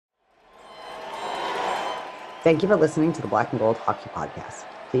Thank you for listening to the Black and Gold Hockey Podcast.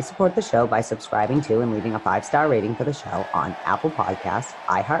 Please support the show by subscribing to and leaving a 5-star rating for the show on Apple Podcasts,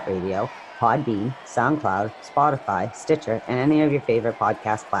 iHeartRadio, Podbean, SoundCloud, Spotify, Stitcher, and any of your favorite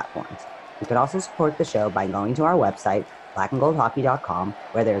podcast platforms. You can also support the show by going to our website, blackandgoldhockey.com,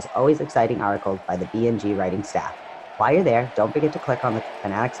 where there's always exciting articles by the B&G writing staff. While you're there, don't forget to click on the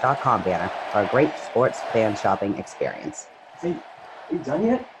Fanatics.com banner for a great sports fan shopping experience. Hey, are you done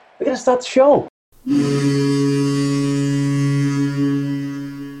yet? We gotta start the show.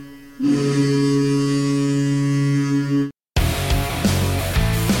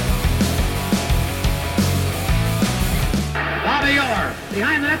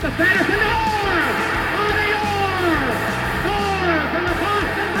 Behind the net to Sanderson, Orr! Bobby Orr! Orr from the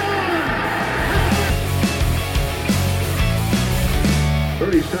Boston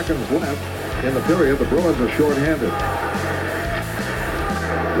Bruins! 30 seconds left in the period. The Bruins are shorthanded.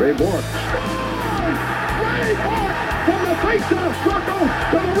 Ray Bourque. Ray Bourque from the face-off circle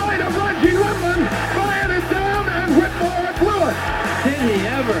to the right of Reggie Whitman. Fired it down and Whitmore blew it. Did he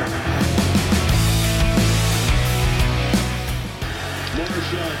ever?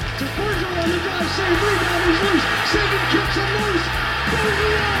 To Bergeron on the drive, save, rebound, he's loose. Sagan kicks him loose.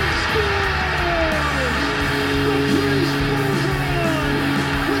 Bergeron scores! Patrice Bergeron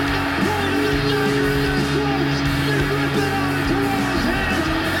with the point of the dagger in their throats. They rip it out of Toronto's hands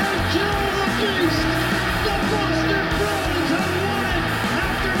and kill the beast. The Boston Bruins have won it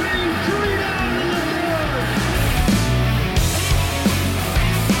after being 3 down in the third.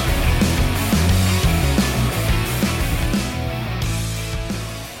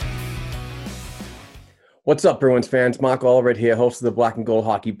 What's up, Bruins fans? Mark Allred here, host of the Black and Gold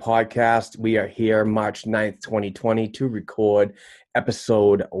Hockey Podcast. We are here March 9th, 2020 to record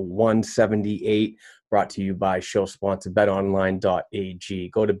episode 178, brought to you by show sponsor betonline.ag.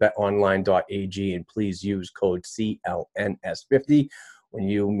 Go to betonline.ag and please use code CLNS50 when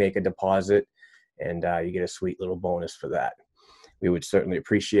you make a deposit, and you get a sweet little bonus for that. We would certainly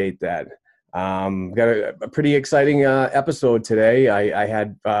appreciate that. Got a pretty exciting episode today. I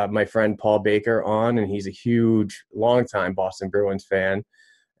had my friend Paul Baker on, and he's a huge, longtime Boston Bruins fan.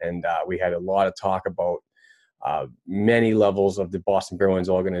 And we had a lot of talk about many levels of the Boston Bruins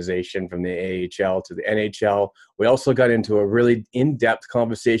organization, from the AHL to the NHL. We also got into a really in-depth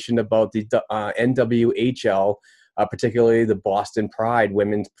conversation about the NWHL, particularly the Boston Pride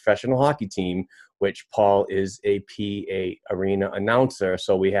women's professional hockey team, which Paul is a PA Arena announcer.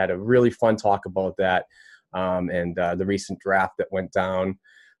 So we had a really fun talk about that and the recent draft that went down.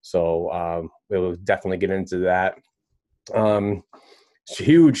 So we'll definitely get into that.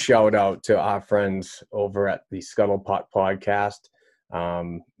 Huge shout out to our friends over at the Scuttlepuck podcast,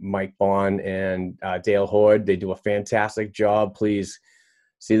 Mike Bond and Dale Hoard. They do a fantastic job. Please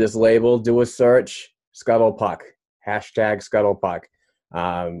see this label, do a search, Scuttlepuck, #Scuttlepuck.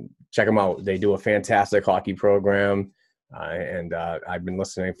 Check them out. They do a fantastic hockey program, and I've been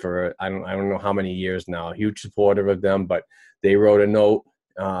listening for I don't know how many years now. Huge supporter of them, but they wrote a note,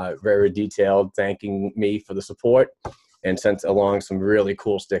 very detailed, thanking me for the support, and sent along some really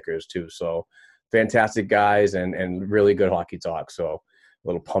cool stickers too. So fantastic guys and really good hockey talk. So a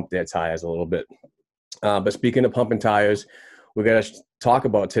little pump their tires a little bit. But speaking of pumping tires, we're going to talk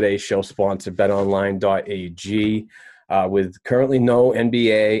about today's show sponsor, betonline.ag. With currently no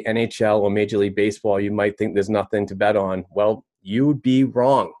NBA, NHL, or Major League Baseball, you might think there's nothing to bet on. Well, you'd be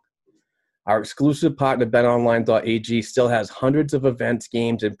wrong. Our exclusive partner, betonline.ag, still has hundreds of events,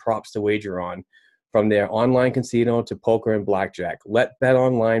 games, and props to wager on, from their online casino to poker and blackjack. Let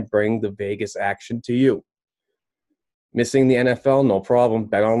BetOnline bring the Vegas action to you. Missing the NFL? No problem.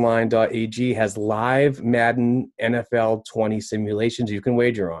 BetOnline.ag has live Madden NFL 20 simulations you can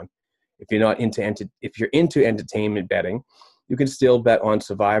wager on. If you're into entertainment betting, you can still bet on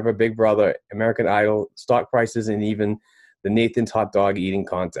Survivor, Big Brother, American Idol, stock prices, and even the Nathan's Hot Dog Eating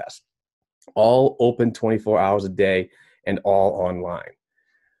Contest. All open 24 hours a day and all online.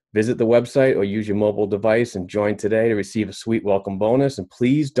 Visit the website or use your mobile device and join today to receive a sweet welcome bonus. And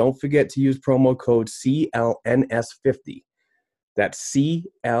please don't forget to use promo code CLNS50. That's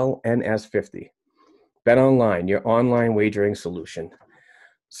CLNS50. BetOnline, your online wagering solution.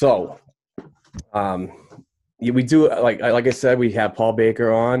 So, we do, like I said, we have Paul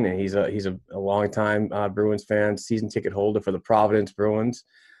Baker on, and he's a longtime Bruins fan, season ticket holder for the Providence Bruins.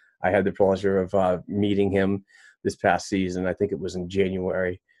 I had the pleasure of meeting him this past season. I think it was in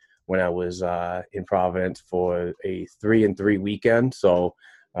January when I was in Providence for a 3-3 weekend. So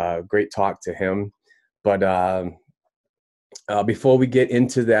great talk to him. But before we get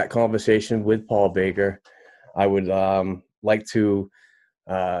into that conversation with Paul Baker, I would like to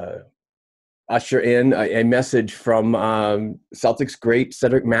usher in a message from Celtics great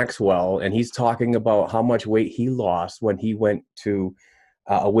Cedric Maxwell, and he's talking about how much weight he lost when he went to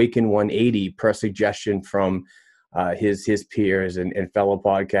Awaken 180 per suggestion from his peers and fellow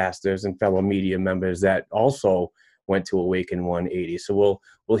podcasters and fellow media members that also went to Awaken 180. So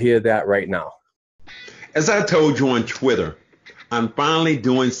we'll hear that right now. As I told you on Twitter, I'm finally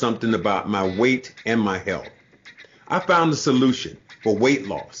doing something about my weight and my health. I found a solution for weight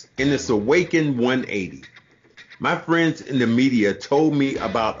loss, and it's Awaken 180. My friends in the media told me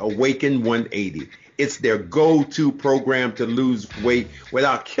about Awaken 180. It's their go-to program to lose weight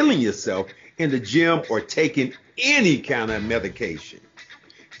without killing yourself in the gym or taking any kind of medication.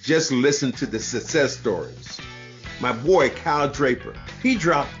 Just listen to the success stories. My boy Kyle Draper, he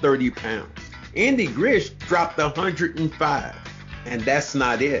dropped 30 pounds. Andy Grish dropped 105. And that's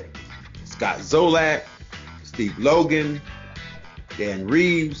not it. Scott Zolak, Steve Logan, Dan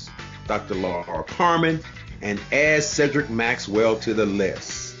Reeves, Dr. Laura Carmen, and add Cedric Maxwell to the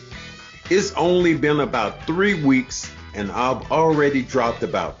list. It's only been about 3 weeks and I've already dropped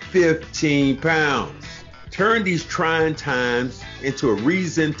about 15 pounds. Turn these trying times into a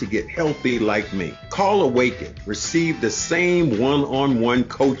reason to get healthy like me. Call Awaken. Receive the same one-on-one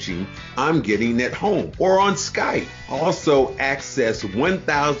coaching I'm getting at home or on Skype. Also access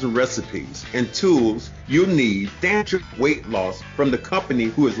 1,000 recipes and tools you'll need to dance your weight loss from the company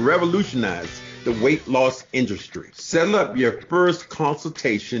who has revolutionized the weight loss industry. Set up your first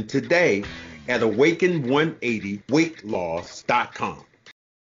consultation today at awaken180weightloss.com.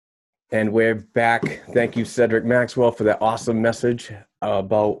 And we're back. Thank you, Cedric Maxwell, for that awesome message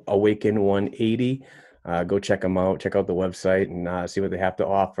about Awaken 180. Go check them out. Check out the website and see what they have to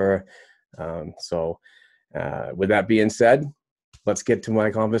offer. With that being said, let's get to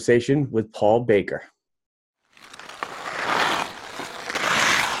my conversation with Paul Baker.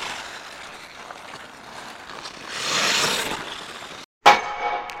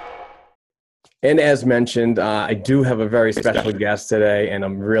 And as mentioned, I do have a very special guest today, and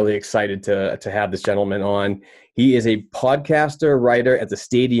I'm really excited to have this gentleman on. He is a podcaster, writer at the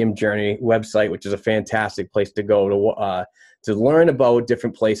Stadium Journey website, which is a fantastic place to go to learn about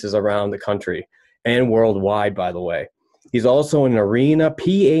different places around the country and worldwide, by the way. He's also an arena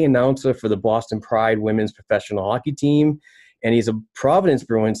PA announcer for the Boston Pride women's professional hockey team, and he's a Providence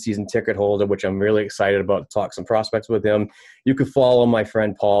Bruins season ticket holder, which I'm really excited about to talk some prospects with him. You can follow my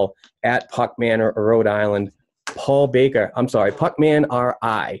friend Paul at Puckman Rhode Island. Puckman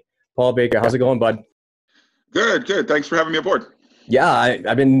RI. Paul Baker, how's it going, bud? Good. Thanks for having me aboard. Yeah,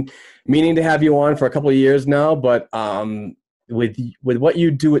 I've been meaning to have you on for a couple of years now, but with what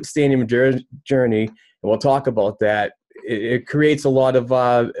you do at Stadium Journey, and we'll talk about that, it creates a lot of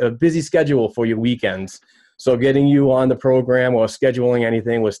a busy schedule for your weekends. So getting you on the program or scheduling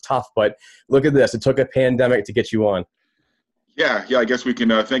anything was tough, but look at this. It took a pandemic to get you on. Yeah, I guess we can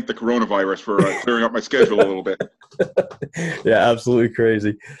thank the coronavirus for clearing up my schedule a little bit. Yeah, absolutely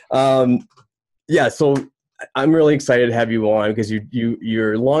crazy. So I'm really excited to have you on because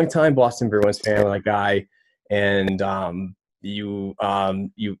you're a longtime Boston Bruins fan like I, and you are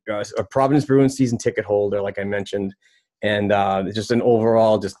a Providence Bruins season ticket holder, like I mentioned, and just an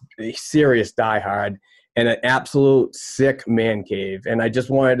overall just a serious diehard. And an absolute sick man cave. And I just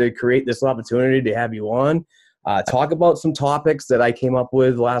wanted to create this opportunity to have you on, talk about some topics that I came up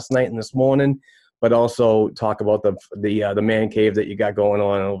with last night and this morning, but also talk about the man cave that you got going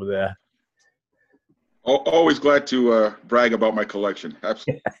on over there. Always glad to brag about my collection.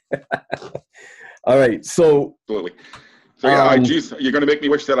 Absolutely. All right. So absolutely. So yeah, geez, you're going to make me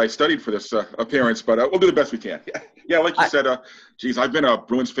wish that I studied for this appearance, but we'll do the best we can. Yeah, like you said, I've been a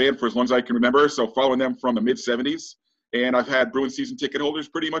Bruins fan for as long as I can remember, so following them from the mid-'70s, and I've had Bruins season ticket holders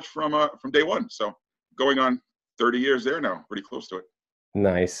pretty much from day one, so going on 30 years there now, pretty close to it.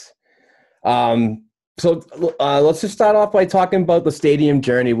 Nice. So let's just start off by talking about the Stadium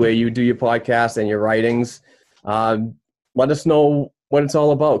Journey, where you do your podcast and your writings. Let us know what it's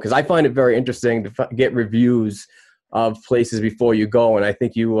all about, because I find it very interesting to get reviews of places before you go, and I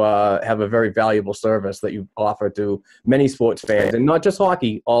think you have a very valuable service that you offer to many sports fans, and not just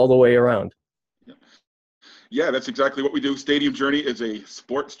hockey, all the way around. Yeah, that's exactly what we do. Stadium Journey is a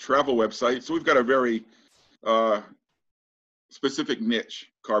sports travel website, so we've got a very specific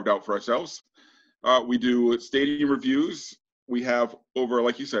niche carved out for ourselves. We do stadium reviews. We have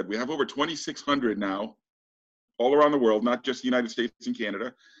like you said, we have over 2,600 now, all around the world, not just the United States and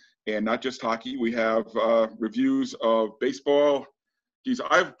Canada. And not just hockey. We have reviews of baseball. Geez,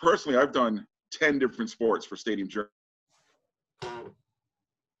 I've done 10 different sports for Stadium Journey.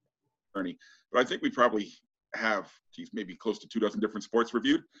 But I think we probably have, maybe close to 24 different sports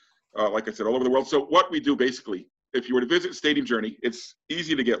reviewed. like I said, all over the world. So what we do basically, if you were to visit Stadium Journey, it's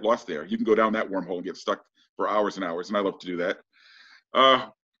easy to get lost there. You can go down that wormhole and get stuck for hours and hours, and I love to do that.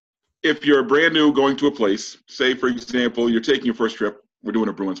 If you're brand new going to a place, say, for example, you're taking your first trip, we're doing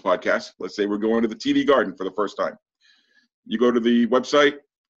a Bruins podcast. Let's say we're going to the TD Garden for the first time. You go to the website,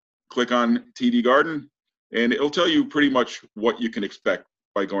 click on TD Garden, and it'll tell you pretty much what you can expect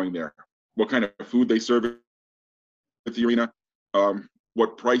by going there. What kind of food they serve at the arena,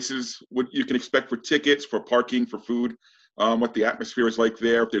 what prices you can expect for tickets, for parking, for food, what the atmosphere is like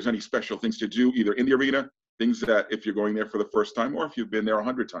there, if there's any special things to do either in the arena, things that if you're going there for the first time or if you've been there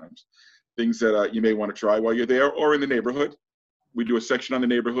 100 times, things that you may want to try while you're there or in the neighborhood. We do a section on the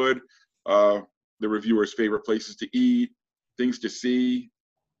neighborhood, the reviewers' favorite places to eat, things to see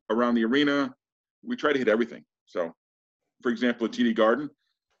around the arena. We try to hit everything. So, for example, at TD Garden,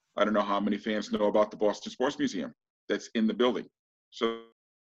 I don't know how many fans know about the Boston Sports Museum that's in the building. So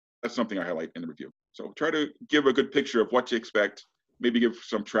that's something I highlight in the review. So try to give a good picture of what to expect, maybe give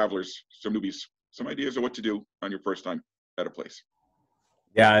some travelers, some newbies, some ideas of what to do on your first time at a place.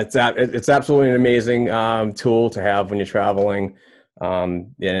 Yeah, it's absolutely an amazing tool to have when you're traveling.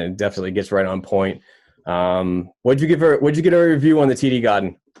 And it definitely gets right on point. What'd you get a review on the TD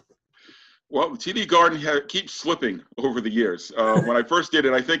Garden? Well, the TD Garden keeps slipping over the years. When I first did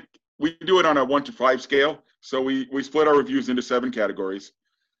it, I think we do it on a 1 to 5 scale. So we split our reviews into 7 categories,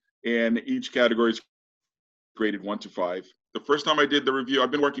 and each category is graded 1 to 5. The first time I did the review,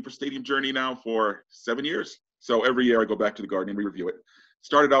 I've been working for Stadium Journey now for 7 years. So every year I go back to the Garden and re-review it.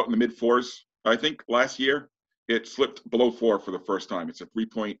 Started out in the mid-4s. I think last year it slipped below 4 for the first time. It's a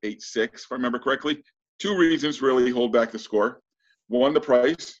 3.86, if I remember correctly. 2 reasons really hold back the score. One, the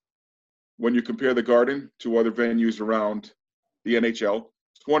price. When you compare the Garden to other venues around the NHL,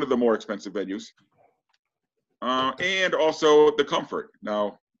 it's one of the more expensive venues. And also the comfort.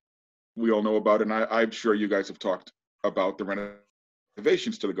 Now, we all know about it, and I'm sure you guys have talked about the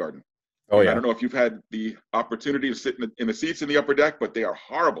renovations to the Garden. Oh, yeah. I don't know if you've had the opportunity to sit in the seats in the upper deck, but they are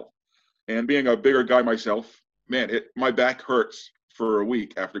horrible. And being a bigger guy myself, man, my back hurts for a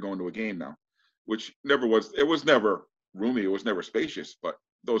week after going to a game now, which it was never roomy, it was never spacious, but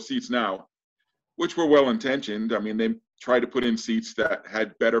those seats now, which were well-intentioned, I mean, they tried to put in seats that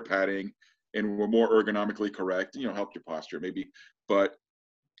had better padding and were more ergonomically correct, helped your posture maybe, but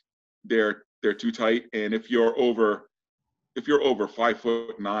they're too tight. And if you're over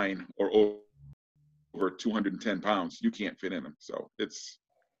 5'9" or over 210 pounds, you can't fit in them. So it's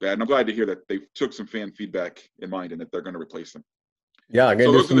bad. And I'm glad to hear that they took some fan feedback in mind and that they're going to replace them. Yeah,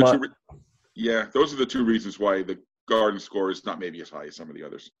 so those are the 2 reasons why the Garden score is not maybe as high as some of the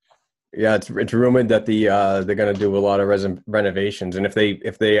others. Yeah, it's rumored that they're going to do a lot of renovations, and if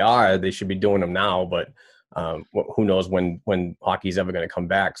they are, they should be doing them now. But who knows when hockey's ever going to come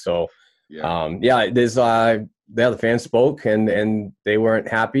back? So there's the fans spoke and they weren't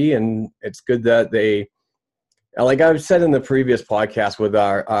happy, and it's good that they, like I've said in the previous podcast with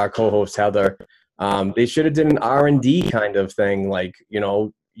our co-host Heather, they should have did an R&D kind of thing, like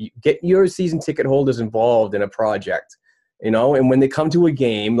get your season ticket holders involved in a project. And when they come to a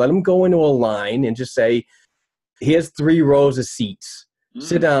game, let them go into a line and just say, here's 3 rows of seats.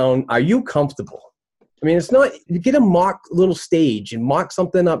 Sit down. Are you comfortable? I mean, it's not, you get a mock little stage and mock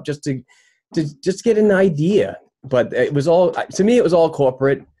something up just to get an idea. But it was all, to me, it was all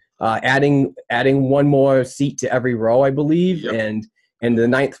corporate, adding 1 more seat to every row, I believe. Yep. And the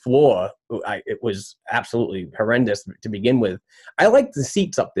 9th floor, it was absolutely horrendous to begin with. I like the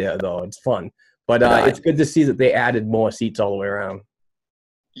seats up there, though. It's fun. But it's good to see that they added more seats all the way around.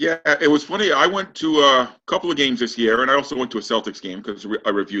 Yeah, it was funny. I went to a couple of games this year, and I also went to a Celtics game because I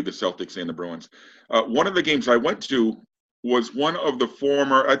reviewed the Celtics and the Bruins. One of the games I went to was one of the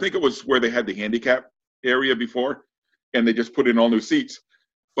former, I think it was where they had the handicap area before, and they just put in all new seats.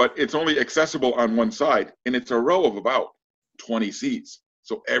 But it's only accessible on one side, and it's a row of about 20 seats.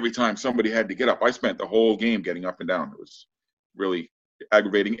 So every time somebody had to get up, I spent the whole game getting up and down. It was really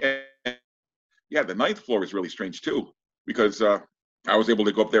aggravating. And yeah, the 9th floor is really strange too, because I was able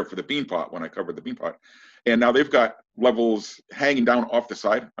to go up there for the Beanpot when I covered the Beanpot. And now they've got levels hanging down off the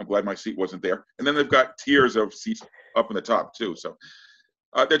side. I'm glad my seat wasn't there. And then they've got tiers of seats up in the top too. So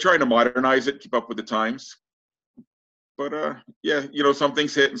they're trying to modernize it, keep up with the times. But some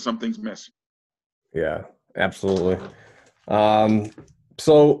things hit and some things miss. Yeah, absolutely.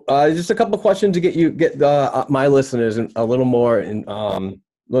 So just a couple of questions to get my listeners a little more and a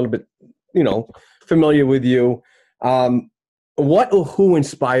little bit, familiar with you. What or who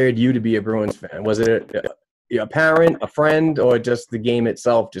inspired you to be a Bruins fan? Was it a parent, a friend, or just the game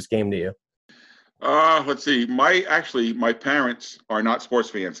itself just came to you? Let's see. My parents are not sports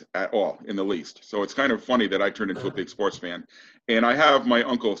fans at all in the least. So it's kind of funny that I turned into a big sports fan. And I have my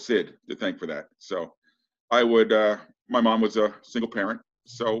uncle Sid to thank for that. So my mom was a single parent.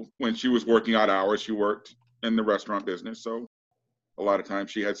 So when she was working odd hours, she worked in the restaurant business. So a lot of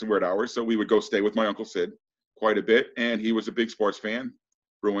times she had some weird hours. So we would go stay with my uncle Sid quite a bit. And he was a big sports fan,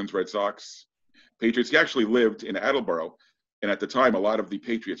 Bruins, Red Sox, Patriots. He actually lived in Attleboro. And at the time, a lot of the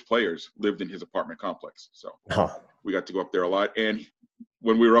Patriots players lived in his apartment complex. So we got to go up there a lot. And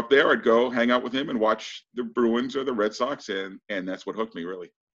when we were up there, I'd go hang out with him and watch the Bruins or the Red Sox. And that's what hooked me,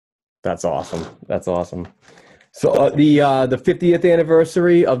 really. That's awesome. That's awesome. So the 50th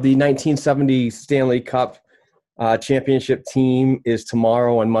anniversary of the 1970 Stanley Cup championship team is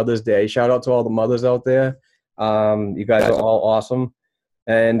tomorrow on Mother's Day. Shout out to all the mothers out there. You guys are all awesome.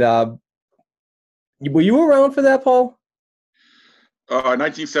 And were you around for that, Paul?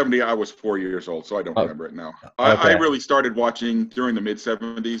 1970, I was 4 years old, so I don't remember it now. Okay. I really started watching during the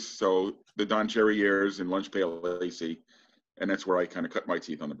mid-'70s, so the Don Cherry years and Lunch Pail AC, and that's where I kind of cut my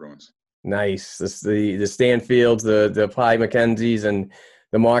teeth on the Bruins. Nice. This, the Stanfields, the Pie McKenzies, and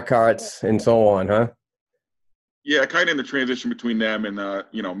the Markarts, and so on, huh? Yeah, kind of in the transition between them and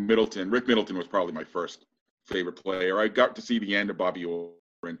Middleton. Rick Middleton was probably my first favorite player. I got to see the end of Bobby Orr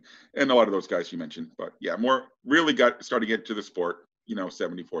and a lot of those guys you mentioned, but yeah, really started to get to the sport.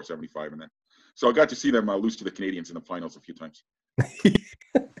 74, 75, and then. So I got to see them lose to the Canadians in the finals a few times.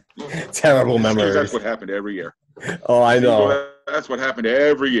 Terrible memories. That's what happened every year. Oh, I know. That's what happened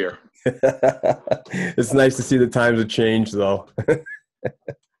every year. It's nice to see the times have changed, though.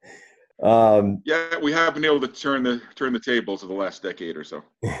 Yeah, we have been able to turn the tables of the last decade or so.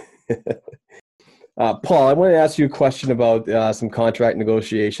 Paul, I want to ask you a question about some contract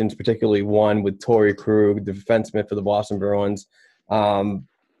negotiations, particularly one with Torrey Krug, the defenseman for the Boston Bruins.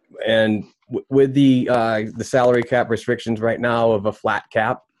 And with the salary cap restrictions right now of a flat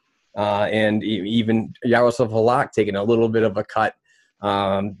cap, and even Yaroslav Halak taking a little bit of a cut,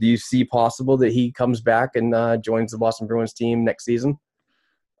 do you see possible that he comes back and joins the Boston Bruins team next season?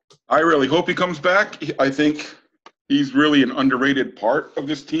 I really hope he comes back. I think he's really an underrated part of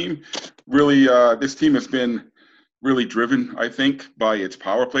this team. Really, this team has been really driven, I think, by its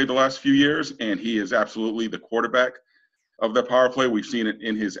power play the last few years, and he is absolutely the quarterback of the power play. We've seen it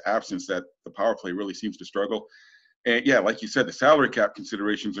in his absence that the power play really seems to struggle. And yeah, like you said, the salary cap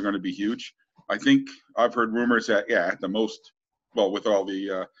considerations are going to be huge. I think I've heard rumors that, at the most, with all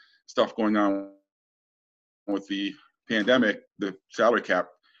the stuff going on with the pandemic, the salary cap,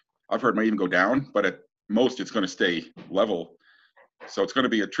 I've heard might even go down, but at most it's going to stay level. So it's going to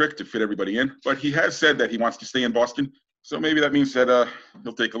be a trick to fit everybody in. But he has said that he wants to stay in Boston. So maybe that means that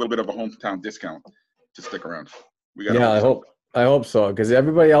he'll take a little bit of a hometown discount to stick around. I hope so, because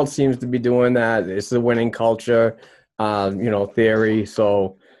everybody else seems to be doing that. It's the winning culture, theory.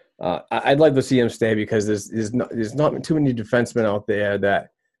 So I'd like to see him stay because there's not too many defensemen out there that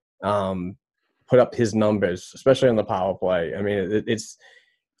put up his numbers, especially on the power play. I mean, it's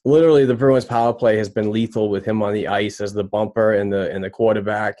literally the Bruins power play has been lethal with him on the ice as the bumper and the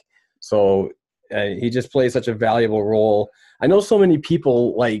quarterback. So he just plays such a valuable role. I know so many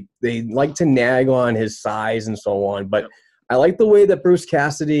people they like to nag on his size and so on, but I like the way that Bruce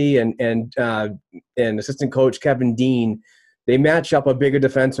Cassidy and assistant coach Kevin Dean, they match up a bigger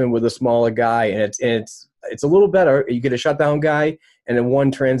defenseman with a smaller guy, and it's a little better. You get a shutdown guy and then one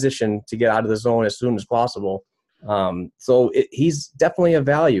transition to get out of the zone as soon as possible. So he's definitely a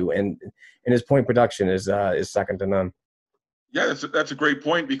value, and his point production is second to none. Yeah, that's a great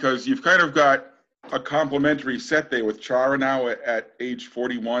point because you've kind of got a complementary set there with Chara now at age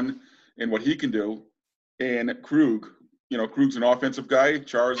 41 and what he can do, and Krug. Krug's an offensive guy.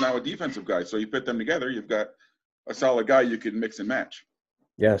 Chara's now a defensive guy. So you put them together, you've got a solid guy you can mix and match.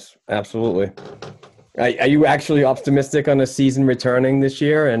 Yes, absolutely. Are you actually optimistic on the season returning this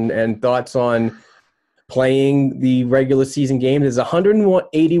year, and thoughts on playing the regular season game? There's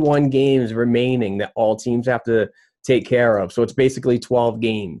 181 games remaining that all teams have to take care of. So it's basically 12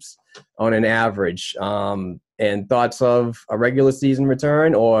 games on an average. And thoughts of a regular season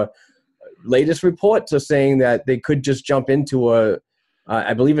return, or latest reports are saying that they could just jump into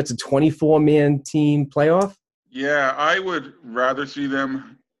I believe it's a 24-man team playoff. Yeah, I would rather see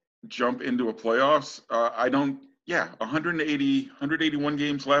them jump into a playoffs. 181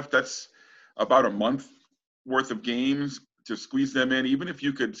 games left. That's about a month worth of games to squeeze them in. Even if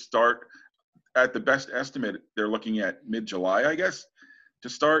you could start at the best estimate, they're looking at mid-July, I guess, to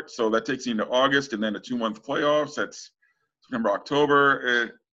start. So that takes you into August, and then a 2-month playoffs. That's September,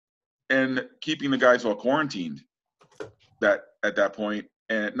 October, and keeping the guys all quarantined at that point.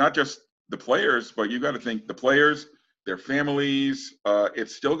 And not just the players, but you got to think the players, their families.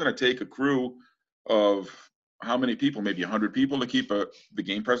 It's still going to take a crew of how many people? Maybe 100 people to keep the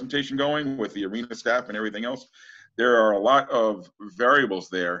game presentation going with the arena staff and everything else. There are a lot of variables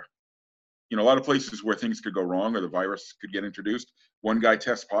there. A lot of places where things could go wrong or the virus could get introduced. One guy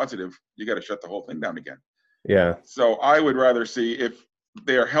tests positive, you got to shut the whole thing down again. Yeah. So I would rather see, if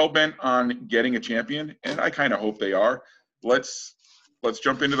they're hell-bent on getting a champion, and I kind of hope they are, let's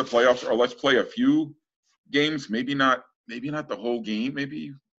jump into the playoffs, or let's play a few games, maybe not the whole game,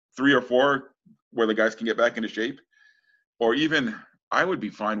 maybe 3 or 4 where the guys can get back into shape. Or even, I would be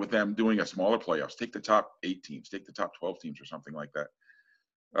fine with them doing a smaller playoffs. Take the top 8 teams, take the top 12 teams or something like that.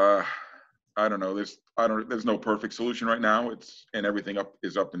 I don't know. There's no perfect solution right now. Everything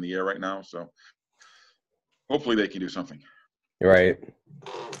is up in the air right now. So hopefully they can do something. Right.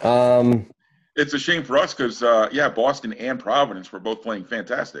 It's a shame for us because, Boston and Providence were both playing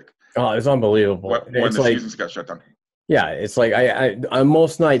fantastic. Oh, it's unbelievable. When the seasons got shut down. Yeah, it's like I on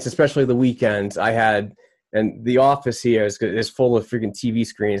most nights, especially the weekends, and the office here is full of freaking TV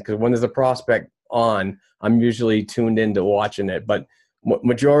screens because when there's a prospect on, I'm usually tuned in to watching it. But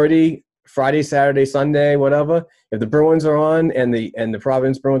majority Friday, Saturday, Sunday, whatever. If the Bruins are on and the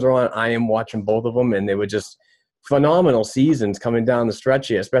Providence Bruins are on, I am watching both of them, and they were just phenomenal seasons coming down the stretch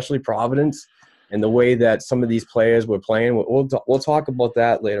here, especially Providence and the way that some of these players were playing. We'll talk about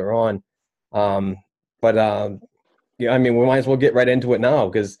that later on. Yeah, I mean, we might as well get right into it now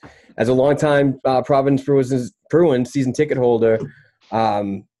because as a longtime Providence Bruins season ticket holder,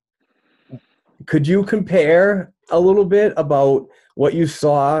 could you compare a little bit about what you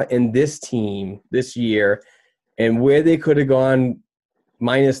saw in this team this year and where they could have gone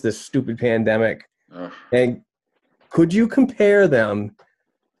minus this stupid pandemic? And could you compare them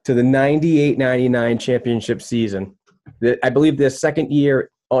to the 98-99 championship season? I believe their second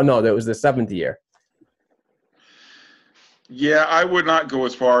year – oh, no, that was the 7th year. Yeah, I would not go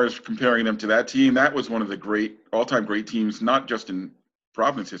as far as comparing them to that team. That was one of the all-time great teams, not just in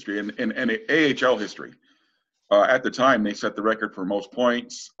Providence history, in AHL history. At the time, they set the record for most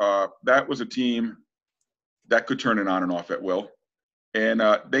points. That was a team that could turn it on and off at will. And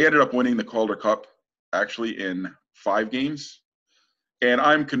they ended up winning the Calder Cup actually in 5 games. And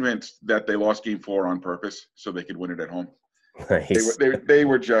I'm convinced that they lost Game 4 on purpose so they could win it at home. Nice. They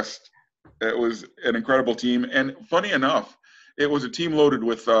were just – it was an incredible team. And funny enough, it was a team loaded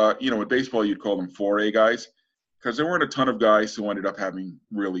with, with baseball, you'd call them 4A guys, because there weren't a ton of guys who ended up having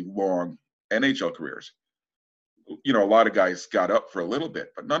really long NHL careers. A lot of guys got up for a little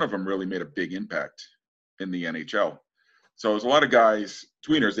bit, but none of them really made a big impact in the NHL. So it was a lot of guys,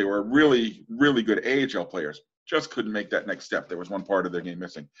 tweeners, they were really, really good AHL players, just couldn't make that next step. There was one part of their game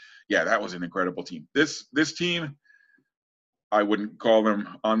missing. Yeah, that was an incredible team. This team, I wouldn't call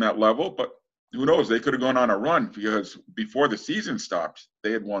them on that level, but who knows? They could have gone on a run because before the season stopped,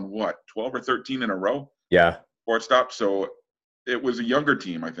 they had won, 12 or 13 in a row? Yeah. Before it stopped. So it was a younger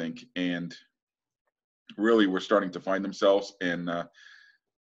team, I think, and really were starting to find themselves. And,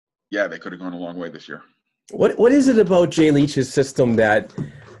 they could have gone a long way this year. What is it about Jay Leach's system that,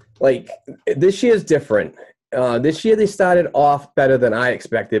 this year's different? This year they started off better than I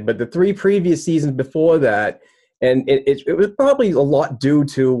expected, but the 3 previous seasons before that, and it was probably a lot due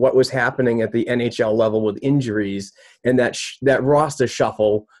to what was happening at the NHL level with injuries and that roster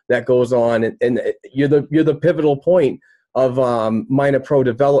shuffle that goes on, and you're the pivotal point of minor pro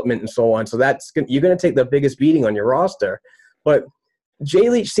development and so on. So you're going to take the biggest beating on your roster. But Jay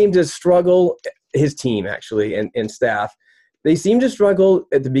Leach seemed to struggle, his team actually and staff. They seemed to struggle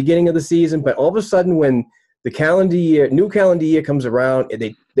at the beginning of the season, but all of a sudden when the new calendar year comes around,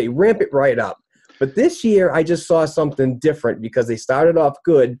 they ramp it right up. But this year, I just saw something different because they started off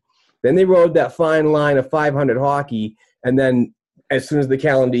good. Then they rode that fine line of 500 hockey. And then as soon as the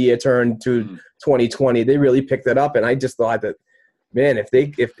calendar year turned to 2020, they really picked it up. And I just thought that, man, if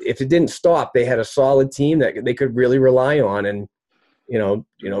it didn't stop, they had a solid team that they could really rely on. And,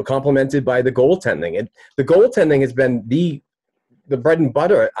 complemented by the goaltending. And the goaltending has been the bread and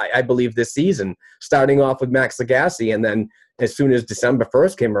butter, I believe, this season, starting off with Max Lagacé, and then as soon as December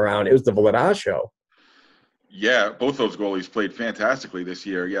 1st came around, it was the Vladar show. Yeah, both those goalies played fantastically this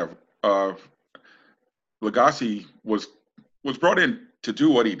year. Yeah, Lagacé was brought in to do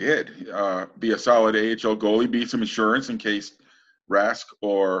what he did, be a solid AHL goalie, be some insurance in case Rask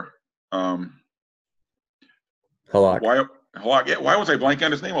or Halak. Yeah, why was I blanking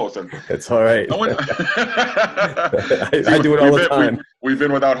on his name all of a sudden? It's all right. No one... I do it all the time. We've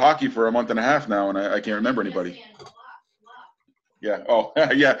been without hockey for a month and a half now, and I can't remember anybody. Yeah. Oh,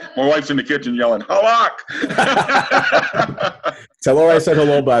 yeah. My wife's in the kitchen yelling, "Halak!" Tell her I said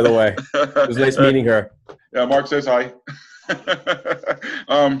hello, by the way. It was nice meeting her. Yeah, Mark says hi.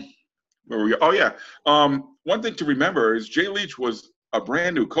 Where were we? Oh, yeah. One thing to remember is Jay Leach was a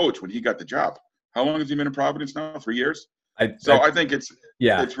brand new coach when he got the job. How long has he been in Providence now? 3 years? I think it's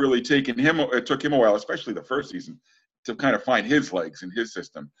really taken him. It took him a while, especially the first season, to kind of find his legs in his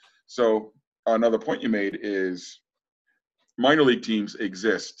system. So another point you made is minor league teams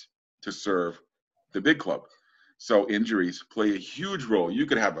exist to serve the big club. So injuries play a huge role. You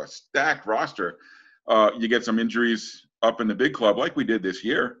could have a stacked roster. You get some injuries up in the big club like we did this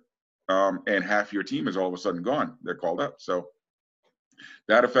year, and half your team is all of a sudden gone. They're called up. So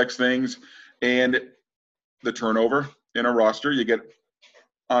that affects things. And the turnover in a roster, you get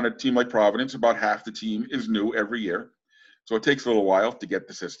on a team like Providence, about half the team is new every year. So it takes a little while to get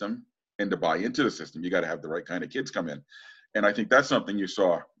the system and to buy into the system. You got to have the right kind of kids come in. And I think that's something you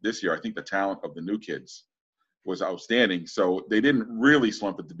saw this year. I think the talent of the new kids was outstanding. So they didn't really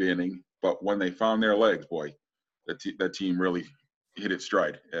slump at the beginning, but when they found their legs, boy, that team really hit its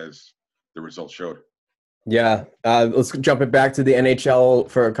stride, as the results showed. Yeah, let's jump it back to the NHL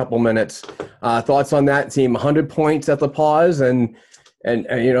for a couple minutes. Thoughts on that team? 100 points at the pause, and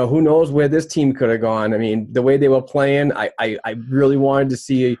you know, who knows where this team could have gone. I mean, the way they were playing, I really wanted to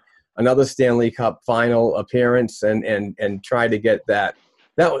see another Stanley Cup final appearance and try to get that.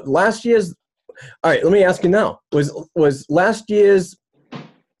 That last year's. All right, let me ask you now: was last year's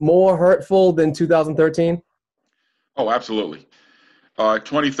more hurtful than 2013? Oh, absolutely.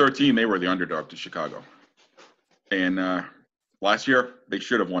 2013, they were the underdog to Chicago. And last year, they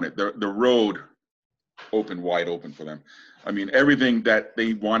should have won it. The road opened wide open for them. I mean, everything that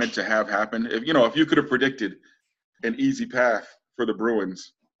they wanted to have happen. If you could have predicted an easy path for the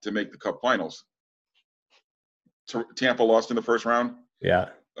Bruins to make the Cup Finals, Tampa lost in the first round. Yeah.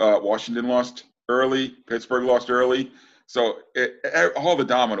 Washington lost early. Pittsburgh lost early. So all the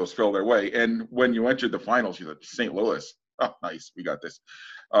dominoes fell their way. And when you entered the finals, you thought, St. Louis, oh, nice, we got this.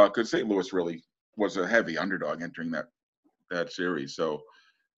 Because St. Louis really was a heavy underdog entering that series. So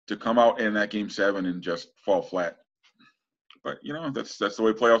to come out in that Game 7 and just fall flat. But, that's the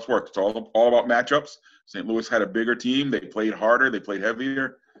way playoffs work. It's all about matchups. St. Louis had a bigger team. They played harder. They played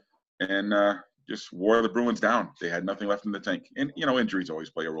heavier. And just wore the Bruins down. They had nothing left in the tank. And, injuries always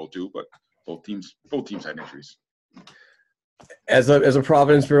play a role too. But both teams had injuries. As a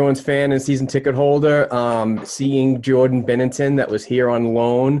Providence Bruins fan and season ticket holder, seeing Jordan Binnington that was here on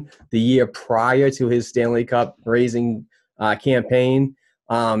loan the year prior to his Stanley Cup raising campaign,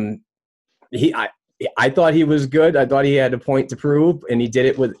 I thought he was good. I thought he had a point to prove, and he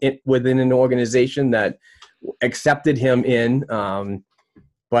did it within an organization that accepted him in.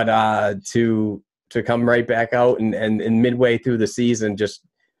 But to come right back out and midway through the season, just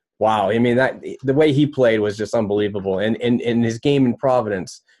wow. I mean, the way he played was just unbelievable. And his game in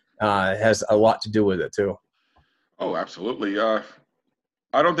Providence has a lot to do with it, too. Oh, absolutely.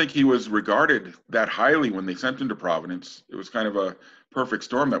 I don't think he was regarded that highly when they sent him to Providence. It was kind of a perfect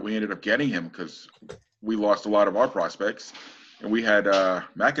storm that we ended up getting him because we lost a lot of our prospects. And we had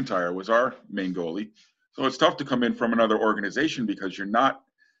McIntyre was our main goalie. So it's tough to come in from another organization because you're not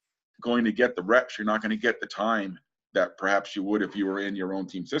going to get the reps. You're not going to get the time that perhaps you would if you were in your own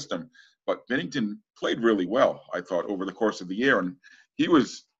team system. But Binnington played really well, I thought, over the course of the year. And he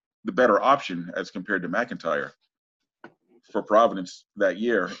was the better option as compared to McIntyre for Providence that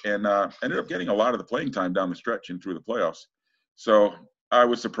year, and ended up getting a lot of the playing time down the stretch and through the playoffs. So I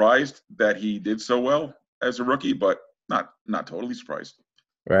was surprised that he did so well as a rookie, but not totally surprised.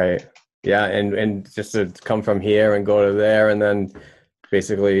 Right. Yeah, and just to come from here and go to there, and then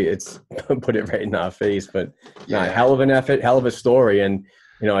basically it's put it right in our face. But hell of an effort, hell of a story. And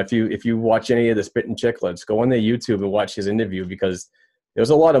if you watch any of the Spit and Chicklets, go on their YouTube and watch his interview, because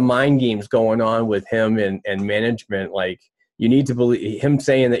there's a lot of mind games going on with him and management. Like, you need to believe him,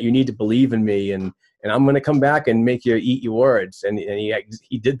 saying that you need to believe in me, and I'm going to come back and make you eat your words. And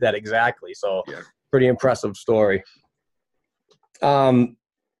he did that exactly. So pretty impressive story.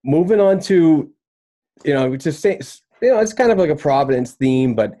 Moving on to, just say, it's kind of like a Providence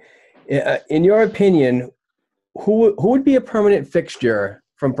theme, but in your opinion, who would be a permanent fixture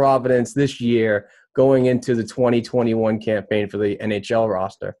from Providence this year going into the 2021 campaign for the NHL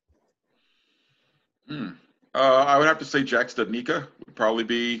roster? I would have to say Jack Studnicka would probably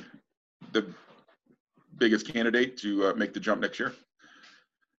be the biggest candidate to make the jump next year.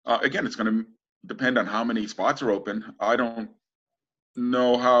 Again, it's going to depend on how many spots are open. I don't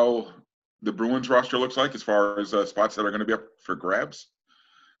know how the Bruins roster looks like as far as spots that are going to be up for grabs.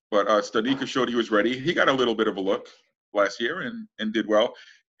 But Studnicka showed he was ready. He got a little bit of a look last year and did well.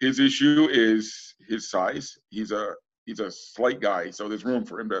 His issue is his size. He's a slight guy, so there's room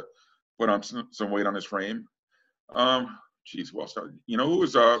for him to put on some weight on his frame. Well started. You know who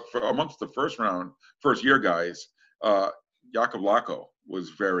was amongst the first year guys? Jakub Lako was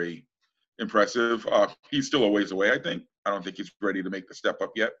very impressive. He's still a ways away, I think. I don't think he's ready to make the step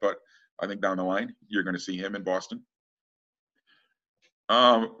up yet, but I think down the line you're going to see him in Boston.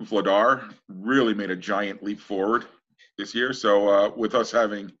 Vladar really made a giant leap forward this year. So with us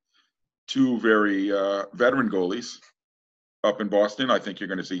having two very veteran goalies up in Boston, I think you're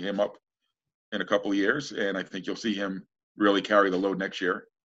going to see him up in a couple of years, and I think you'll see him really carry the load next year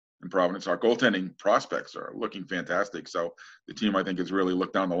in Providence. Our goaltending prospects are looking fantastic. So the team, I think, has really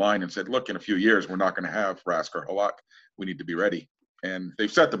looked down the line and said, look, in a few years, we're not going to have Rask or Halak. We need to be ready. And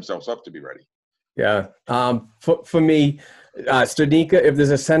they've set themselves up to be ready. Yeah. For me, Studnicka, if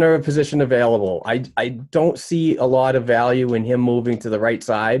there's a center position available, I don't see a lot of value in him moving to the right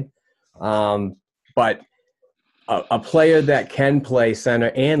side. But a player that can play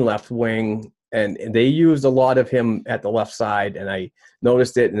center and left wing, and they used a lot of him at the left side, and I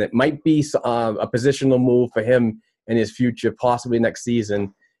noticed it, and it might be a positional move for him in his future, possibly next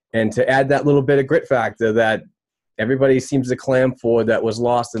season, and to add that little bit of grit factor that everybody seems to clam for that was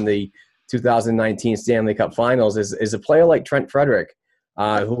lost in the 2019 Stanley Cup Finals is a player like Trent Frederick,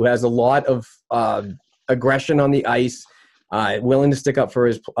 who has a lot of aggression on the ice, willing to stick up for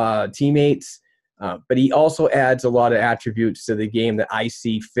his teammates, but he also adds a lot of attributes to the game that I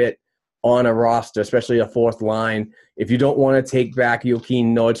see fit on a roster, especially a fourth line. If you don't want to take back Joakim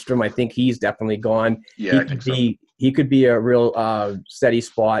Nordstrom, I think he's definitely gone. Yeah, I think so. He could be a real steady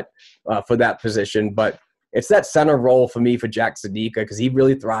spot for that position, but it's that center role for me for Jack Studnicka because he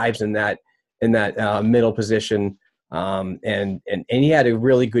really thrives in that middle position, and he had a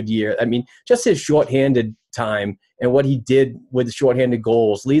really good year. I mean, just his shorthanded time and what he did with the shorthanded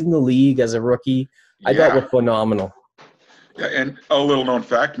goals, leading the league as a rookie, I thought was phenomenal. Yeah, and a little known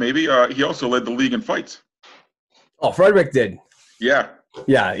fact, maybe he also led the league in fights. Oh, Frederick did. Yeah.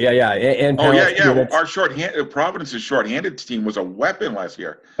 Yeah. And Our Providence's shorthanded team was a weapon last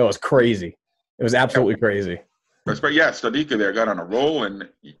year. It was crazy. It was absolutely crazy. But Studnicka there got on a roll, and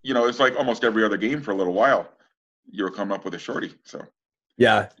it's like almost every other game for a little while, you were coming up with a shorty. So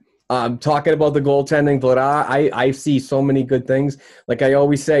yeah. Talking about the goaltending, Vladar, I see so many good things. Like I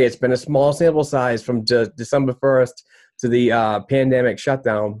always say, it's been a small sample size from December 1st to the pandemic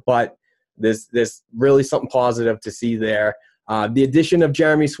shutdown, but there's really something positive to see there. The addition of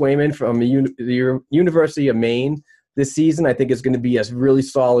Jeremy Swayman from the University of Maine this season, I think is going to be a really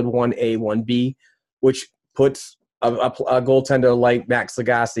solid 1A, 1B, which puts a goaltender like Max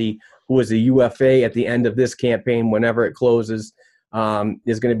Lagacé, who is a UFA at the end of this campaign, whenever it closes,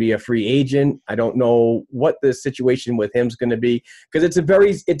 is going to be a free agent. I don't know what the situation with him is going to be, because it's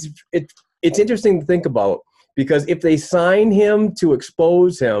interesting to think about, because if they sign him to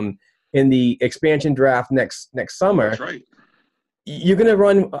expose him in the expansion draft next summer, that's right. You're going to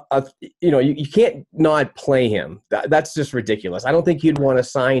run you can't not play him. That's just ridiculous. I don't think you'd want to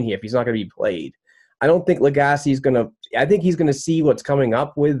sign here if he's not going to be played. I don't think Lagacé's going to – I think he's going to see what's coming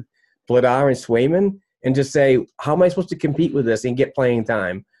up with Vladar and Swayman and just say, how am I supposed to compete with this and get playing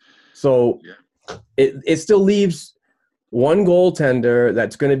time? So it still leaves one goaltender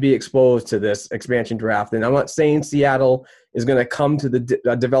that's going to be exposed to this expansion draft. And I'm not saying Seattle is going to come to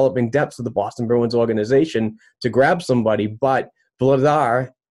the developing depths of the Boston Bruins organization to grab somebody, but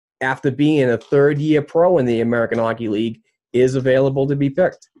Vladar, after being a third-year pro in the American Hockey League, is available to be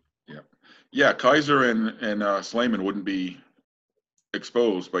picked. Yeah, Kaiser and Swayman wouldn't be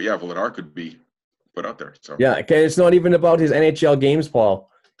exposed, but Vladar could be put out there. So okay, it's not even about his NHL games, Paul.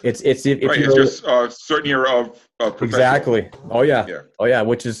 It's just a certain year of exactly. Oh yeah.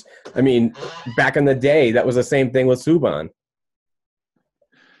 Which is, I mean, back in the day, that was the same thing with Subban.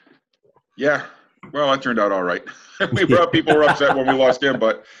 Yeah, well, that turned out all right. People were upset when we lost him,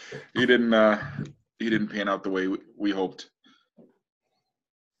 but he didn't pan out the way we hoped.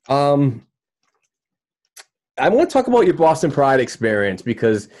 I want to talk about your Boston Pride experience,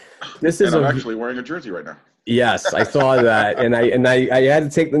 because this is I'm actually wearing a jersey right now. Yes, I saw that, and I had to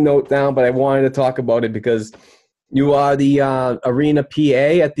take the note down, but I wanted to talk about it because you are the arena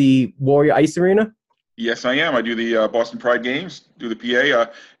PA at the Warrior Ice Arena. Yes, I am. I do the Boston Pride games, do the PA.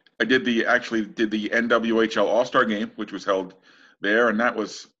 I did the NWHL All-Star game, which was held there, and that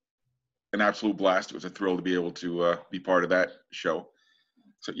was an absolute blast. It was a thrill to be able to be part of that show.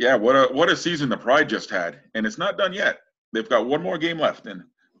 So what a season the Pride just had, and it's not done yet. They've got one more game left, and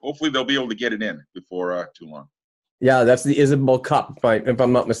hopefully they'll be able to get it in before too long. Yeah, that's the Isabel Cup, if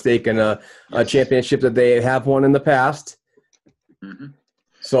I'm not mistaken, a championship that they have won in the past. Mm-hmm.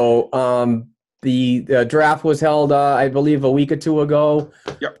 So the draft was held, I believe, a week or two ago.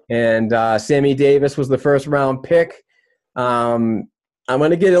 Yep. And Sammy Davis was the first round pick. I'm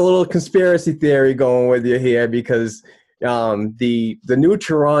going to get a little conspiracy theory going with you here because the new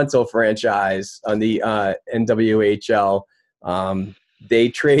Toronto franchise on the NWHL, they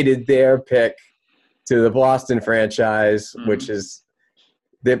traded their pick to the Boston franchise, which is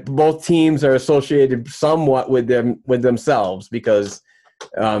that both teams are associated somewhat with themselves because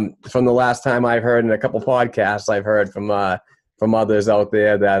from the last time I've heard in a couple podcasts I've heard from others out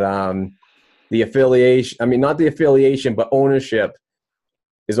there that the affiliation, I mean not the affiliation, but ownership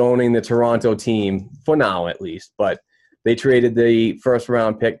is owning the Toronto team for now at least. But they traded the first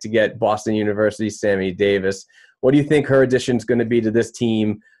round pick to get Boston University's Sammy Davis. What do you think her addition is going to be to this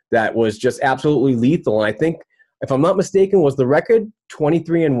team that was just absolutely lethal? And I think, if I'm not mistaken, was the record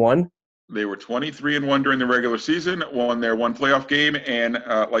 23-1? They were 23-1 during the regular season, won their one playoff game, and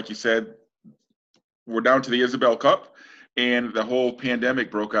like you said, we're down to the Isabel Cup, and the whole pandemic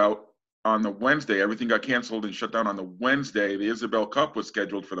broke out on the Wednesday. Everything got canceled and shut down on the Wednesday. The Isabel Cup was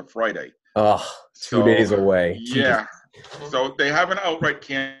scheduled for the Friday. Oh, 2 days away. Yeah. So they haven't outright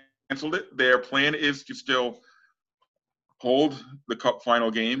canceled it. Their plan is to still hold the Cup final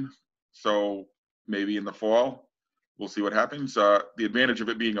game. So maybe in the fall, we'll see what happens. The advantage of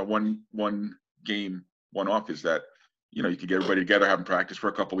it being a one game, one off is that, you can get everybody together, have them practice for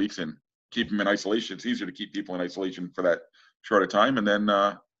a couple weeks and keep them in isolation. It's easier to keep people in isolation for that short a time and then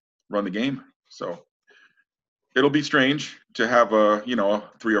run the game. So it'll be strange to have a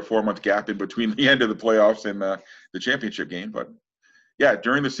 3 or 4 month gap in between the end of the playoffs and the championship game. But yeah,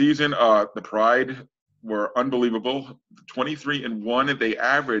 during the season, the Pride were unbelievable. 23-1. They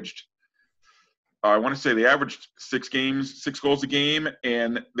averaged, I want to say they averaged 6 goals a game,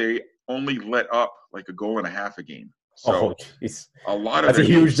 and they only let up like a goal and a half a game. So a lot of that's a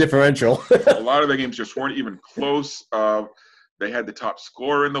huge differential. A lot of the games just weren't even close. They had the top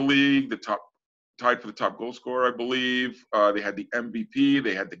scorer in the league, tied for the top goal scorer, I believe. They had the MVP.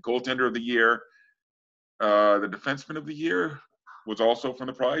 They had the goaltender of the year. The defenseman of the year was also from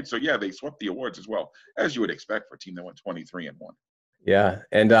the Pride. So, yeah, they swept the awards as well, as you would expect for a team that went 23-1. Yeah,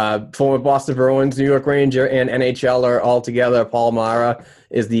 and former Boston Bruins, New York Ranger, and NHLer all together. Paul Mara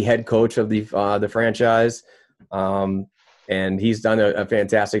is the head coach of the franchise, and he's done a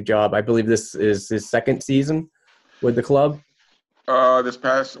fantastic job. I believe this is his second season with the club. I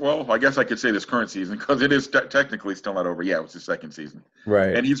guess I could say this current season because it is technically still not over. Yeah, it was his second season.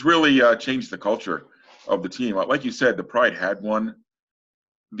 Right. And he's really changed the culture of the team. Like you said, the Pride had won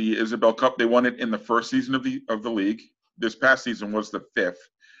the Isabel Cup. They won it in the first season of the league. This past season was the 5th.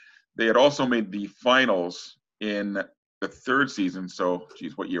 They had also made the finals in the 3rd season. So,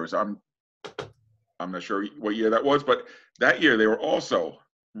 geez, what year was I'm not sure what year that was, but that year they were also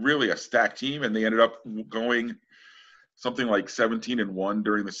really a stacked team, and they ended up going something like 17-1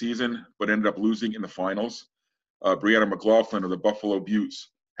 during the season, but ended up losing in the finals. Brianna McLaughlin of the Buffalo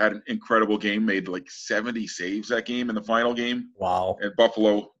Beauts had an incredible game, made like 70 saves that game in the final game. Wow. And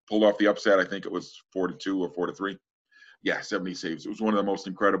Buffalo pulled off the upset. I think it was 4-2 or 4-3. Yeah, 70 saves. It was one of the most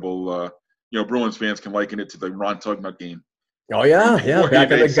incredible, Bruins fans can liken it to the Ron Tugnut game. Oh, yeah,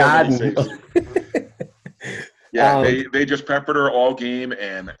 back in the Garden. Yeah, they just peppered her all game,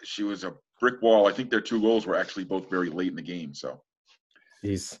 and she was a brick wall. I think their 2 goals were actually both very late in the game. So,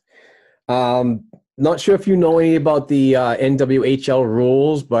 jeez. Not sure if you know any about the NWHL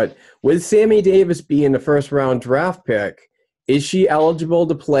rules, but with Sammy Davis being the first-round draft pick, is she eligible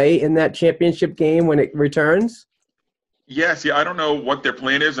to play in that championship game when it returns? Yes, I don't know what their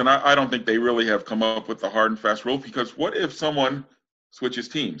plan is, and I don't think they really have come up with the hard and fast rule, because what if someone switches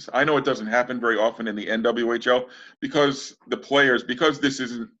teams? I know it doesn't happen very often in the NWHL because the players, because this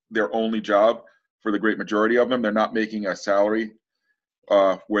isn't their only job for the great majority of them, they're not making a salary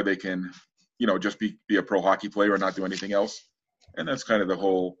where they can, just be a pro hockey player and not do anything else. And that's kind of the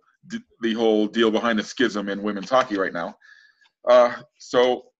whole deal behind the schism in women's hockey right now.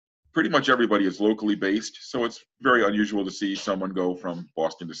 So pretty much everybody is locally based, so it's very unusual to see someone go from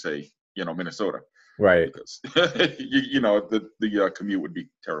Boston to, say, Minnesota. Right. Because, the commute would be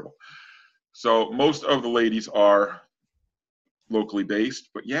terrible. So most of the ladies are locally based,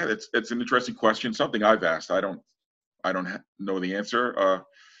 but yeah, it's an interesting question. Something I've asked. I don't know the answer.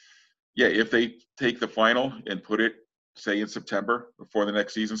 If they take the final and put it, say, in September before the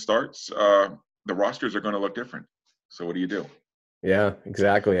next season starts, the rosters are going to look different. So what do you do? Yeah,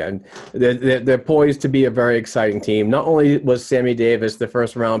 exactly. And they're poised to be a very exciting team. Not only was Sammy Davis the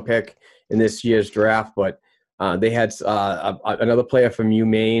first round pick in this year's draft, but They had another player from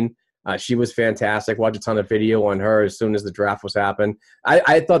UMaine. She was fantastic. Watched a ton of video on her as soon as the draft was happening.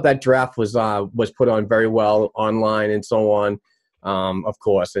 I thought that draft was put on very well online and so on, of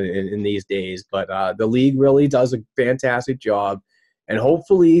course, in these days. But the league really does a fantastic job, and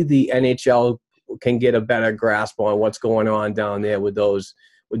hopefully the NHL can get a better grasp on what's going on down there with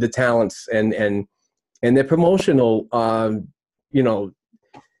the talents and their promotional,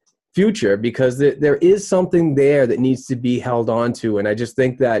 future, because there is something there that needs to be held on to. And I just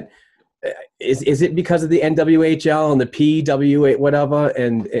think that is it because of the NWHL and the PWA, whatever,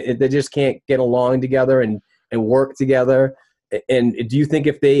 and they just can't get along together and work together? And do you think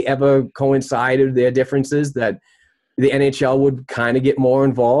if they ever coincided their differences that the NHL would kind of get more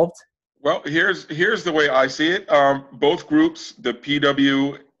involved? Well, here's the way I see it. Both groups, the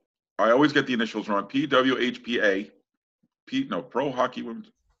PW, I always get the initials wrong, PWHPA, Pro Hockey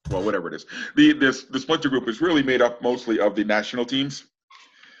Women's, well, whatever it is. The splinter group is really made up mostly of the national teams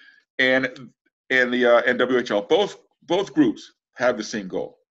and the NWHL. Both groups have the same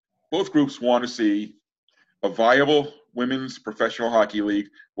goal. Both groups want to see a viable women's professional hockey league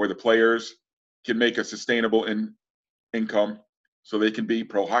where the players can make a sustainable income so they can be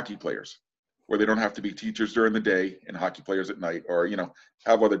pro hockey players, where they don't have to be teachers during the day and hockey players at night, or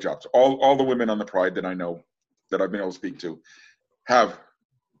have other jobs. All the women on the Pride that I know, that I've been able to speak to, have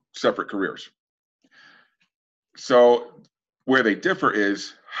separate careers. So where they differ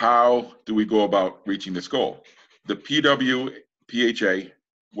is, how do we go about reaching this goal? The PWPHA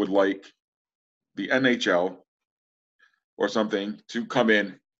would like the NHL or something to come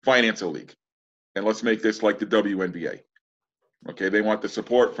in, finance a league, and let's make this like the WNBA. Okay, they want the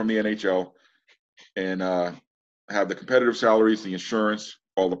support from the NHL and have the competitive salaries, the insurance,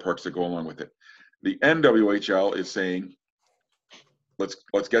 all the perks that go along with it. The NWHL is saying,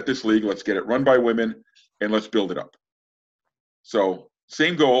 let's get this league, let's get it run by women, and let's build it up. So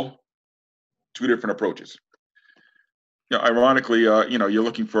same goal, two different approaches. Ironically, you're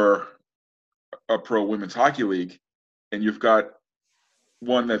looking for a pro women's hockey league, and you've got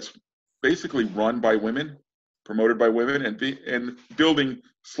one that's basically run by women, promoted by women, and building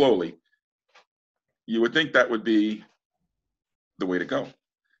slowly. You would think that would be the way to go.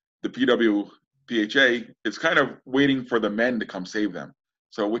 The PWPHA is kind of waiting for the men to come save them.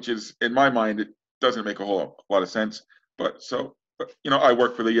 So, which is, in my mind, it doesn't make a whole lot of sense. But I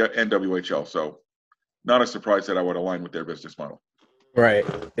work for the NWHL, so not a surprise that I would align with their business model. Right.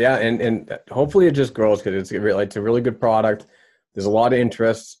 Yeah, and hopefully it just grows, because it's a really good product. There's a lot of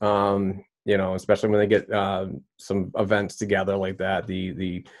interest, especially when they get some events together like that.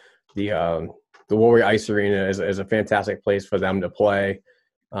 The Warrior Ice Arena is a fantastic place for them to play.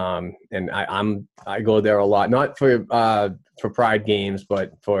 And I go there a lot, not for Pride games,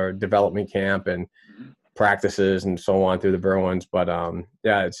 but for development camp and practices and so on through the Bruins. But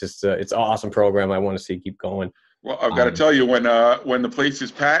it's just it's an awesome program. I want to see keep going. Well, I've got to tell you, when the place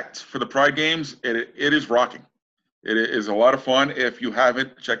is packed for the Pride games, it is rocking. It is a lot of fun. If you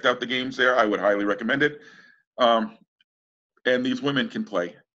haven't checked out the games there, I would highly recommend it. And these women can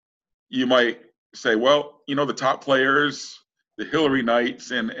play. You might say, well, the top players, the Hillary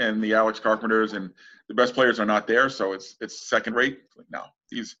Knights and the Alex Carpenters and the best players are not there, so it's second rate. No,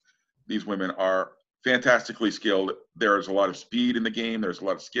 these women are fantastically skilled. There's a lot of speed in the game. There's a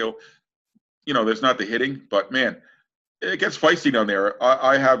lot of skill. There's not the hitting, but man, it gets feisty down there.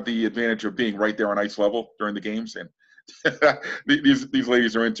 I have the advantage of being right there on ice level during the games, and these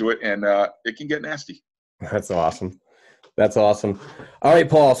ladies are into it, and it can get nasty. That's awesome. That's awesome. All right,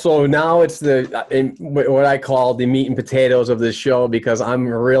 Paul. So now it's what I call the meat and potatoes of this show, because I'm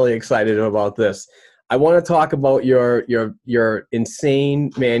really excited about this. I want to talk about your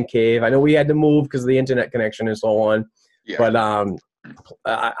insane man cave. I know we had to move because of the internet connection and so on, but I'm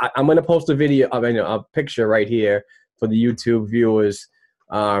going to post a picture right here for the YouTube viewers.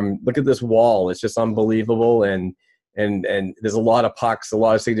 Look at this wall; it's just unbelievable, and there's a lot of pucks, a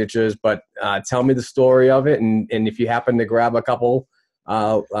lot of signatures. But tell me the story of it, and if you happen to grab a couple,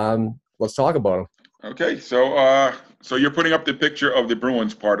 let's talk about them. Okay, so you're putting up the picture of the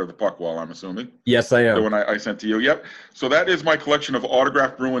Bruins part of the puck wall, I'm assuming. Yes, I am. The one I sent to you. Yep. So that is my collection of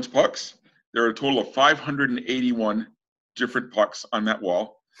autographed Bruins pucks. There are a total of 581 different pucks on that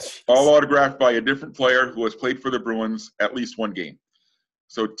wall, all autographed by a different player who has played for the Bruins at least one game.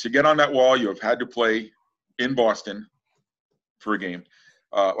 So to get on that wall, you have had to play in Boston for a game.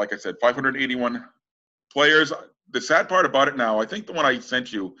 Like I said, 581 players. The sad part about it now, I think the one I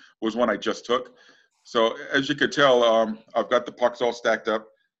sent you was one I just took. So as you could tell, I've got the pucks all stacked up.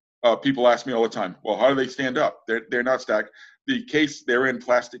 People ask me all the time, well, how do they stand up? They're not stacked. The case, they're in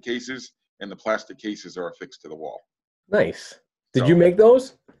plastic cases, and the plastic cases are affixed to the wall. Nice. Did So- you make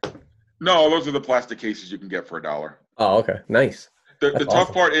those? No, those are the plastic cases you can get for $1. Oh, okay. Nice. The That's tough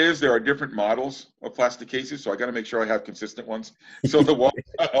awesome. part is there are different models of plastic cases, so I got to make sure I have consistent ones. So the wall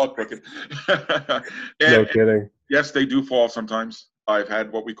all crooked. No and kidding. yes, they do fall sometimes. I've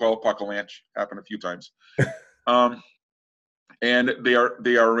had what we call a puckalanche happen a few times. And they are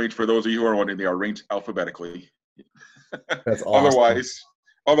arranged, for those of you who are wondering, they are arranged alphabetically. That's awesome.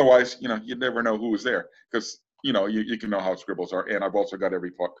 Otherwise, you never know who was there, because you can know how scribbles are. And I've also got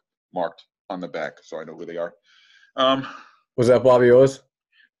every puck marked on the back, so I know who they are. Was that Bobby Orr's?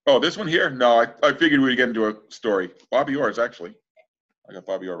 Oh, this one here? No, I figured we'd get into a story. Bobby Orr's, actually. I got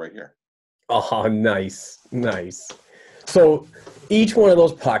Bobby Orr right here. Oh, nice. So each one of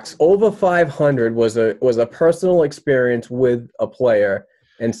those pucks, over 500, was a personal experience with a player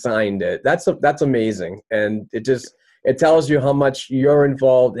and signed it. That's amazing, and it tells you how much you're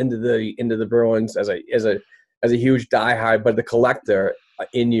involved into the Bruins as a huge diehard. But the collector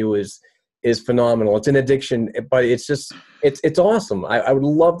in you is phenomenal. It's an addiction, but it's awesome. I would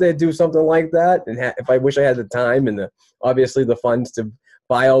love to do something like that, and if I wish I had the time and obviously the funds to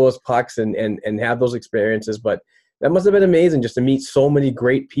buy all those pucks and have those experiences. But that must have been amazing just to meet so many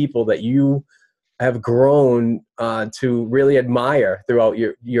great people that you have grown to really admire throughout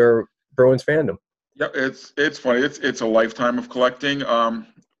your Bruins fandom. Yeah, it's funny. It's a lifetime of collecting.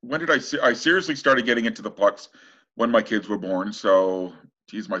 When did I seriously started getting into the pucks when my kids were born. So,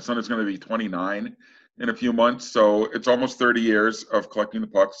 geez, my son is going to be 29 in a few months. So it's almost 30 years of collecting the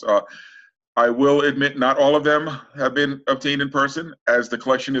pucks. I will admit not all of them have been obtained in person. As the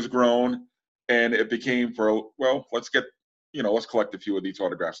collection has grown and it became let's collect a few of these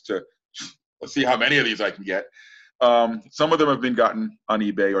autographs let's see how many of these I can get. Some of them have been gotten on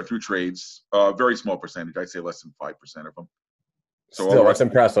eBay or through trades. Very small percentage. I'd say less than 5% of them. So Still, that's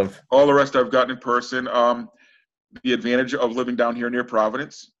impressive. All the rest I've gotten in person. The advantage of living down here near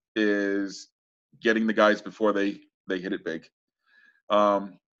Providence is getting the guys before they hit it big.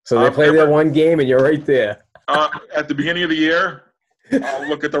 So they play their one game and you're right there. At the beginning of the year, I'll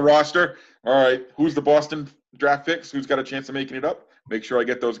look at the roster. All right, who's the Boston draft picks? Who's got a chance of making it up? Make sure I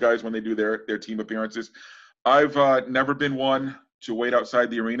get those guys when they do their team appearances. I've never been one to wait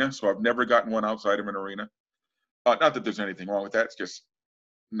outside the arena, so I've never gotten one outside of an arena. Not that there's anything wrong with that. It's just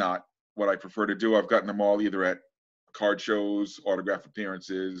not what I prefer to do. I've gotten them all either at card shows, autograph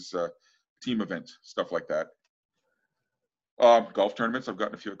appearances, team events, stuff like that. Golf tournaments. I've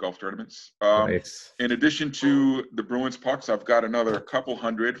gotten a few golf tournaments. Nice. In addition to the Bruins pucks, I've got another couple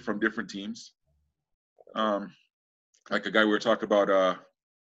hundred from different teams. Like a guy we were talking about,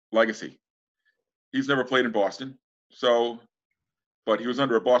 Legacy. He's never played in Boston, but he was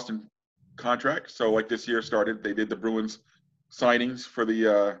under a Boston contract. So like this year started, they did the Bruins signings for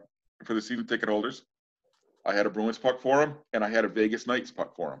the season ticket holders. I had a Bruins puck for him, and I had a Vegas Knights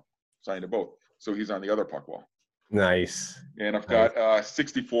puck for him. Signed to both. So he's on the other puck wall. Nice. And I've got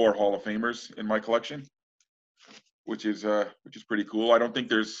 64 Hall of Famers in my collection, which is pretty cool. I don't think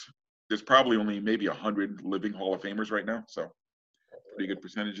there's probably only maybe 100 living Hall of Famers right now, so pretty good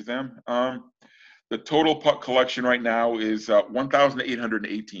percentage of them. The total puck collection right now is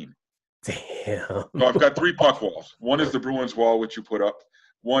 1,818. Damn. So I've got 3 puck walls. One is the Bruins wall, which you put up.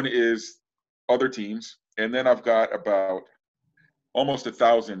 One is other teams, and then I've got about almost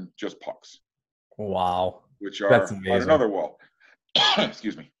 1,000 just pucks. Wow. Which are on another wall.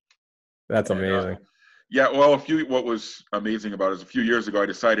 Excuse me. That's amazing. Yeah, well, what was amazing about it is a few years ago, I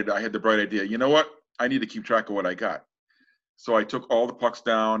decided I had the bright idea. You know what? I need to keep track of what I got. So I took all the pucks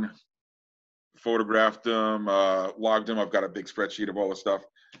down, photographed them, logged them. I've got a big spreadsheet of all the stuff.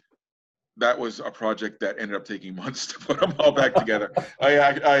 That was a project that ended up taking months to put them all back together.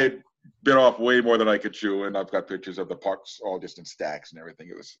 I bit off way more than I could chew, and I've got pictures of the pucks all just in stacks and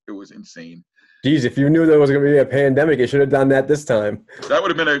everything. It was insane. Geez, if you knew there was going to be a pandemic, you should have done that this time. That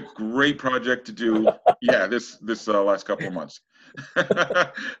would have been a great project to do. Yeah, this last couple of months.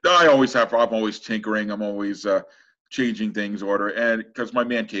 I'm always tinkering. I'm always changing things, and because my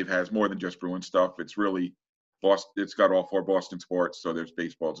man cave has more than just Bruin stuff. It's really Boston. It's got all 4 Boston sports. So there's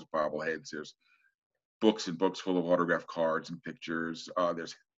baseballs, there's bobbleheads, there's books and books full of autographed cards and pictures.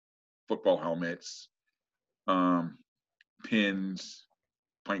 There's football helmets, pins,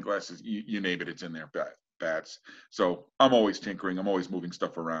 pint glasses, you name it, it's in there. Bats. So I'm always tinkering. I'm always moving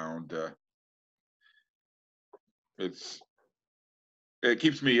stuff around. It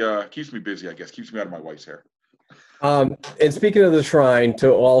keeps me busy, I guess. Keeps me out of my wife's hair. And speaking of the Shrine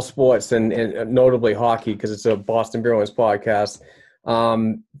to all sports and notably hockey, because it's a Boston Bruins podcast,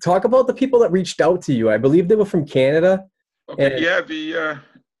 talk about the people that reached out to you. I believe they were from Canada. Okay. Yeah.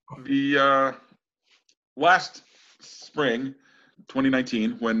 The last spring,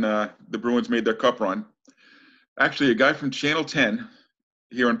 2019, when the Bruins made their cup run, actually a guy from Channel 10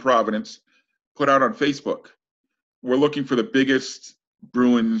 here in Providence put out on Facebook, we're looking for the biggest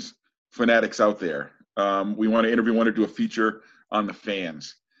Bruins fanatics out there. We want to interview, want to do a feature on the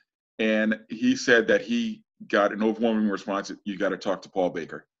fans. And he said that he got an overwhelming response that you got to talk to Paul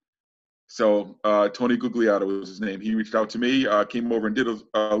Baker. So Tony Guglielmo was his name. He reached out to me, came over and did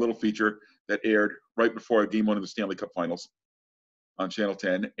a little feature that aired right before Game 1 of the Stanley Cup Finals on Channel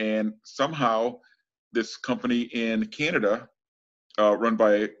 10. And somehow this company in Canada, run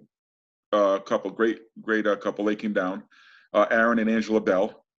by a couple, great couple, they came down, Aaron and Angela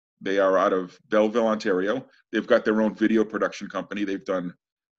Bell. They are out of Belleville, Ontario. They've got their own video production company. They've done,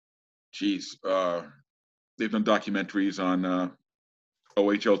 they've done documentaries on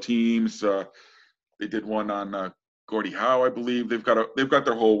OHL teams. They did one on Gordie Howe, I believe. They've got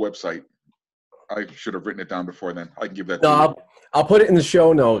their whole website. I should have written it down before then. I can give that to you. I'll put it in the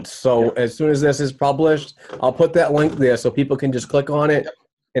show notes. So as soon as this is published, I'll put that link there so people can just click on it,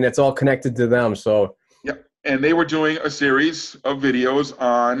 and it's all connected to them. So and they were doing a series of videos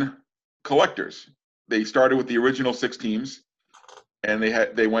on collectors. They started with the original 6 teams, and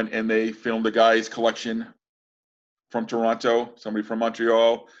they went and they filmed a guy's collection from Toronto, somebody from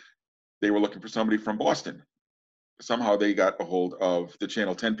Montreal. They were looking for somebody from Boston. Somehow they got a hold of the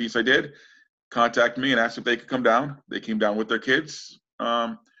Channel 10 piece I did, contacted me and asked if they could come down. They came down with their kids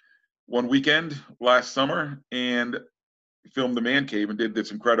one weekend last summer and filmed the Man Cave and did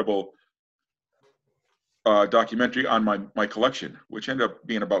this incredible documentary on my collection, which ended up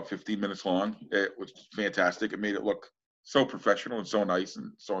being about 15 minutes long. It was fantastic. It made it look so professional and so nice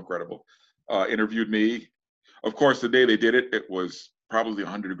and so incredible. Interviewed me. Of course, the day they did it, it was probably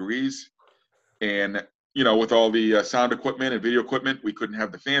 100 degrees. And, with all the sound equipment and video equipment, we couldn't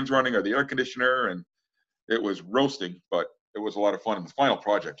have the fans running or the air conditioner. And it was roasting, but it was a lot of fun. And the final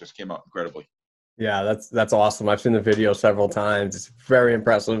project just came out incredibly. Yeah, that's awesome. I've seen the video several times. It's very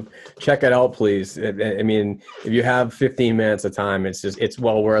impressive. Check it out, please. I mean, if you have 15 minutes of time, it's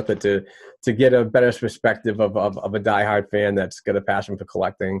well worth it to get a better perspective of a diehard fan that's got a passion for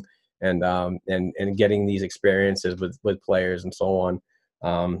collecting and getting these experiences with players and so on.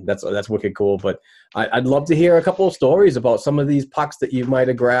 That's wicked cool. But I'd love to hear a couple of stories about some of these pucks that you might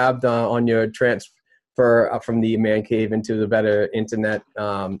have grabbed on your transfer from the Man Cave into the better internet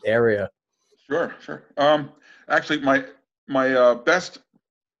area. Sure. Actually, my best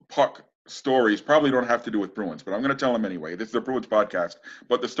puck stories probably don't have to do with Bruins, but I'm going to tell them anyway. This is a Bruins podcast,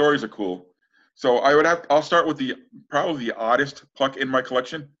 but the stories are cool. So I'll start with probably the oddest puck in my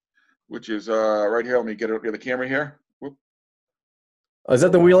collection, which is right here. Let me get the camera here. Whoop. Oh, is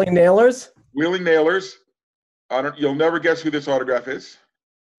that the Wheeling Nailers? Wheeling Nailers. You'll never guess who this autograph is.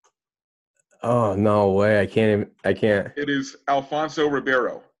 Oh, no way. I can't. It is Alfonso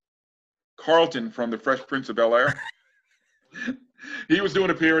Ribeiro. Carlton from the Fresh Prince of Bel-Air. He was doing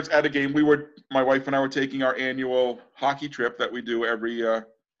an appearance at a game. My wife and I were taking our annual hockey trip that we do every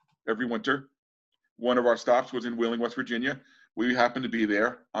winter. One of our stops was in Wheeling, West Virginia. We happened to be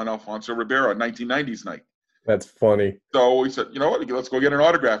there on Alfonso Ribeiro, 1990s night. That's funny. So we said, what, let's go get an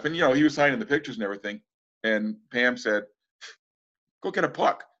autograph. And, he was signing the pictures and everything. And Pam said, go get a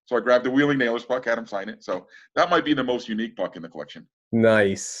puck. So I grabbed the Wheeling Nailers puck, had him sign it. So that might be the most unique puck in the collection.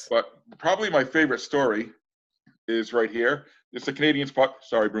 Nice. But probably my favorite story is right here. It's a Canadiens puck.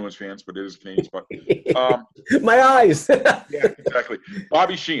 Sorry, Bruins fans, but it is a Canadiens puck. My eyes. Yeah, exactly.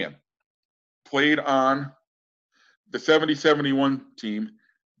 Bobby Sheehan played on the 70-71 team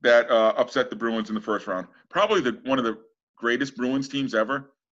that upset the Bruins in the first round. Probably one of the greatest Bruins teams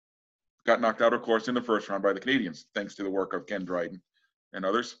ever. Got knocked out, of course, in the first round by the Canadiens, thanks to the work of Ken Dryden and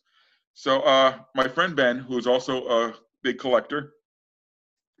others. So my friend Ben, who is also a big collector,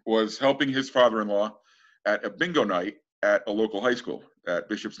 was helping his father-in-law at a bingo night at a local high school, at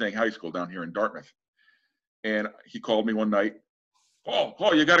Bishop Snang High School down here in Dartmouth. And he called me one night,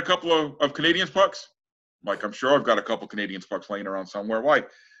 Paul, you got a couple of Canadiens pucks? I'm like, I'm sure I've got a couple Canadiens pucks laying around somewhere. Why?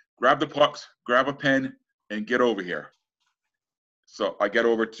 Grab the pucks, grab a pen, and get over here. So I get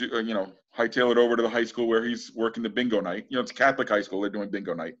over to, hightail it over to the high school where he's working the bingo night. It's a Catholic high school. They're doing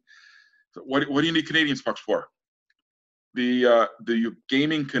bingo night. So what do you need Canadiens pucks for? The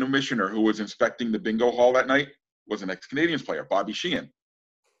gaming commissioner who was inspecting the bingo hall that night was an ex-Canadiens player, Bobby Sheehan.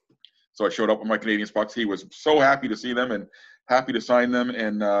 So I showed up with my Canadiens pucks. He was so happy to see them and happy to sign them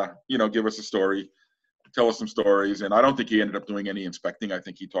and, give us a story, tell us some stories. And I don't think he ended up doing any inspecting. I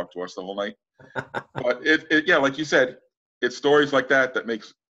think he talked to us the whole night. But yeah, like you said, it's stories like that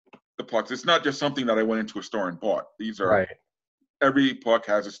makes the pucks. It's not just something that I went into a store and bought. These are every puck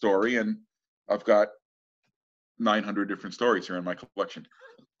has a story, and I've got 900 different stories here in my collection.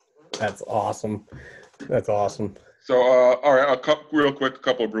 That's awesome. That's awesome. So, all right, real quick, a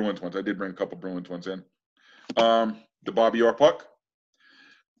couple of Bruins ones. I did bring a couple of Bruins ones in. The Bobby Orr puck.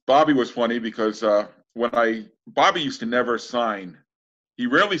 Bobby was funny because Bobby used to never sign. He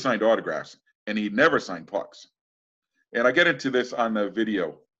rarely signed autographs, and he never signed pucks. And I get into this on the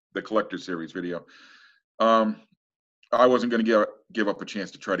video, the collector series video. I wasn't going to give up a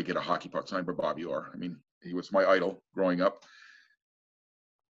chance to try to get a hockey puck signed by Bobby Orr. I mean, he was my idol growing up.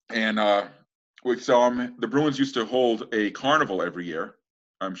 And we saw him. The Bruins used to hold a carnival every year.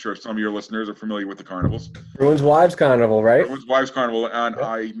 I'm sure some of your listeners are familiar with the carnivals. Bruins Wives Carnival, right? Bruins Wives Carnival, and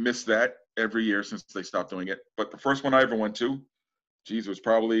I miss that every year since they stopped doing it. But the first one I ever went to, geez, was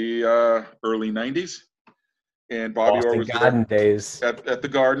probably early 90s. And Bobby Orr was Garden days. At the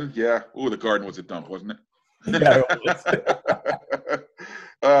Garden, yeah. Oh, the Garden was a dump, wasn't it? Yeah, it was.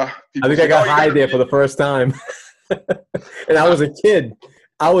 I think I got high there for the first time. And I was a kid.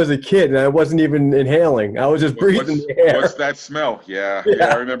 And I wasn't even inhaling. I was just breathing the air. What's that smell? Yeah,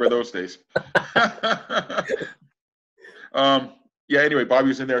 I remember those days. Anyway, Bobby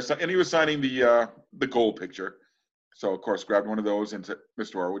was in there, and he was signing the goal picture. So, of course, grabbed one of those and said,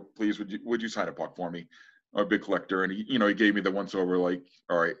 "Mr. Orr, would you sign a puck for me?" I'm a big collector, and he gave me the once over, like,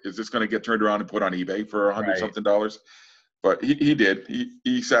 all right, is this going to get turned around and put on eBay for $100-something? But he did.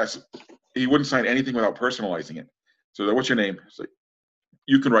 He says he wouldn't sign anything without personalizing it. So, what's your name? It's like,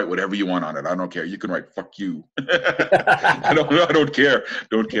 you can write whatever you want on it. I don't care. You can write "fuck you." I don't care.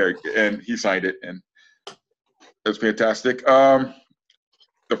 Don't care. And he signed it, and that's fantastic.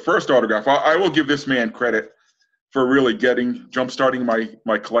 The first autograph, I will give this man credit for really jump-starting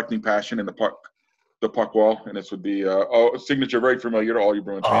my collecting passion in the puck wall, and this would be a signature very familiar to all you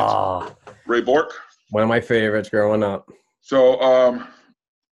Bruins fans. Ray Bourque. One of my favorites growing up. So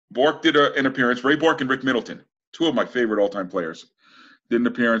Bourque did an appearance. Ray Bourque and Rick Middleton, two of my favorite all-time players, did an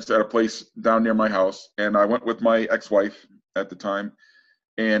appearance at a place down near my house, and I went with my ex-wife at the time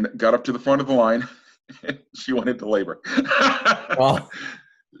and got up to the front of the line. She went into labor. Oh.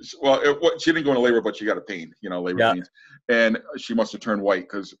 Well, she didn't go into labor, but she got a pain, labor pains. And she must have turned white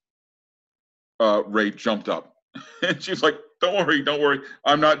because Ray jumped up. And she's like, don't worry.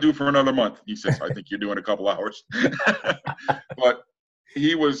 I'm not due for another month. He says, I think you're due in a couple hours. But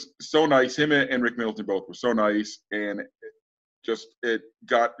he was so nice. Him and Rick Middleton both were so nice. And it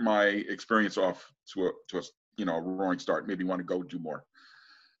got my experience off to a roaring start. Maybe want to go do more.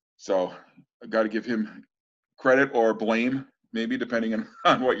 So I got to give him credit or blame, maybe depending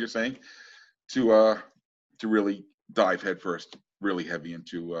on what you're saying, to really dive headfirst, really heavy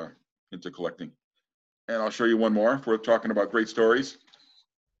into collecting. And I'll show you one more if we're talking about great stories.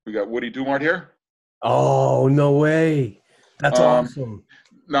 We got Woody Dumart here. Oh, no way. That's awesome.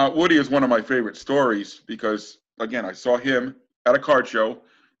 Now, Woody is one of my favorite stories because, again, I saw him at a card show.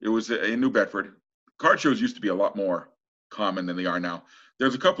 It was in New Bedford. Card shows used to be a lot more common than they are now.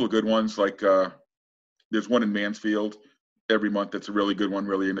 There's a couple of good ones, like there's one in Mansfield every month that's a really good one,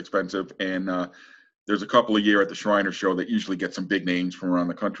 really inexpensive. And there's a couple a year at the Shriner Show that usually get some big names from around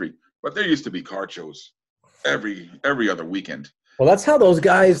the country. But there used to be card shows every other weekend. Well, that's how those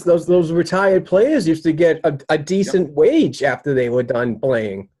guys, those retired players used to get a decent wage after they were done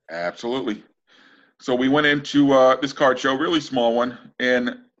playing. Absolutely. So we went into this card show, really small one,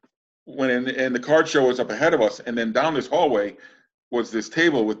 and went in, and the card show was up ahead of us, and then down this hallway was this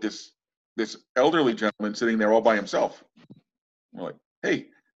table with this elderly gentleman sitting there all by himself. We're like, hey,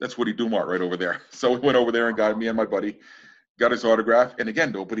 that's Woody Dumart right over there. So we went over there and me and my buddy got his autograph, and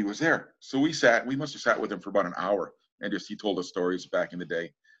again, nobody was there. So we must have sat with him for about an hour, and he told us stories back in the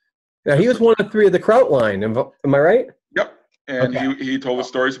day. Now, he was one of three of the Kraut line, am I right? Yep, and okay. he told us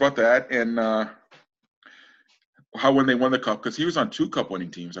stories about that, and how when they won the cup, because he was on 2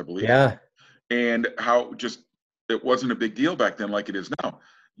 cup-winning teams, I believe. Yeah. And how just it wasn't a big deal back then like it is now.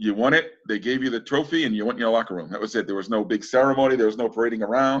 You won it, they gave you the trophy, and you went in your locker room. That was it. There was no big ceremony. There was no parading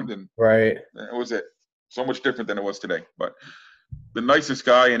around. And right. That was it. So much different than it was today. But the nicest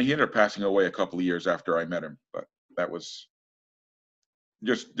guy, and he ended up passing away a couple of years after I met him. But that was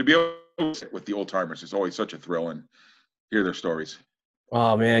just to be able to sit with the old timers is always such a thrill and hear their stories.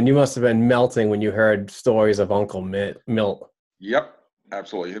 Oh, man, you must have been melting when you heard stories of Uncle Milt. Yep,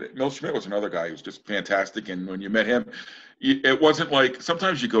 absolutely. Milt Schmidt was another guy who was just fantastic. And when you met him, it wasn't like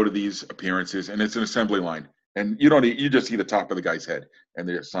sometimes you go to these appearances and it's an assembly line. And you just see the top of the guy's head and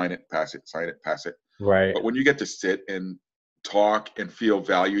they just sign it, pass it, sign it, pass it. Right. But when you get to sit and talk and feel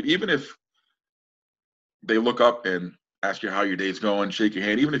valued, even if they look up and ask you how your day's going, shake your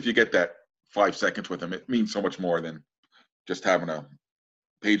hand, even if you get that 5 seconds with them, it means so much more than just having a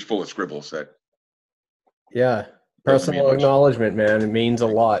page full of scribbles that Yeah. Doesn't mean Personal much. acknowledgement, man. It means a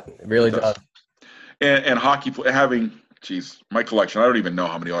lot. It really does. and hockey having, my collection. I don't even know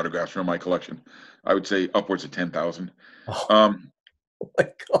how many autographs are in my collection. I would say upwards of 10,000. Oh Um, my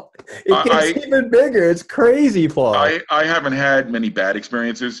God. It gets even bigger. It's crazy, Paul. I haven't had many bad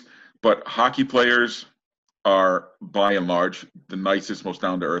experiences, but hockey players are by and large the nicest, most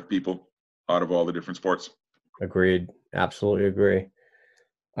down to earth people out of all the different sports. Agreed. Absolutely agree.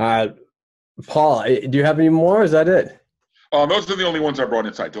 Paul, do you have any more? Is that it? Those are the only ones I brought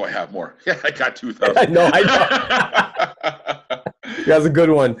inside. Do I have more? Yeah, I got 2,000. No, I know. That's a good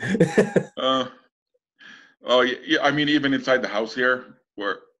one. Yeah. I mean, even inside the house here,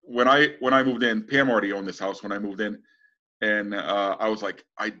 where when I moved in, Pam already owned this house when I moved in, and I was like,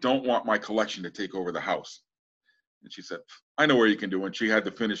 I don't want my collection to take over the house. And she said, I know where you can do it. She had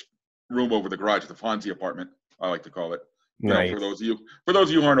the finished room over the garage, the Fonzie apartment, I like to call it. Nice. You know, for those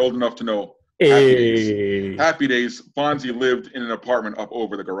of you who aren't old enough to know, Happy Days, Fonzie lived in an apartment up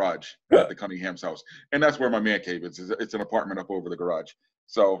over the garage at the Cunningham's house. And that's where my man cave is. It's an apartment up over the garage.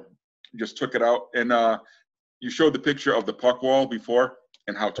 So just took it out. And you showed the picture of the puck wall before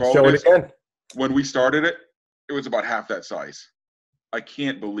and how tall Show it it is. again. When we started it, it was about half that size. I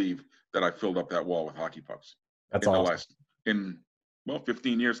can't believe that I filled up that wall with hockey pucks. That's in awesome. the last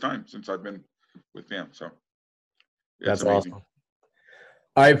 15 years time since I've been with Pam. So it's That's amazing. awesome.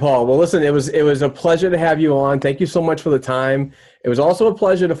 All right, Paul. Well, listen, it was a pleasure to have you on. Thank you so much for the time. It was also a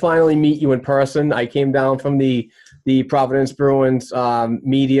pleasure to finally meet you in person. I came down from the Providence Bruins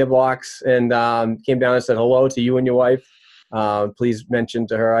media box and came down and said hello to you and your wife. Please mention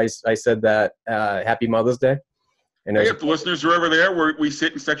to her I said that Happy Mother's Day. And Hey, if the listeners are ever there, we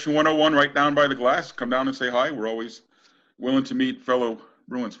sit in section 101 right down by the glass. Come down and say hi. We're always willing to meet fellow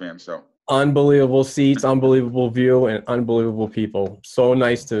Bruins fans. So unbelievable seats, unbelievable view, and unbelievable people. So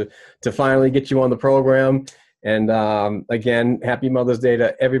nice to finally get you on the program. And again, Happy Mother's Day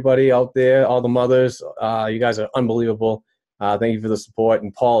to everybody out there, all the mothers. You guys are unbelievable. Thank you for the support.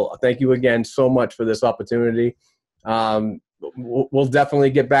 And Paul, thank you again so much for this opportunity. We'll definitely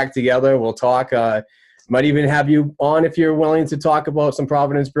get back together. We'll talk. Might even have you on if you're willing to talk about some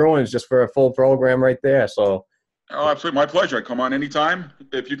Providence Bruins just for a full program right there. So. Oh, absolutely. My pleasure. I come on anytime.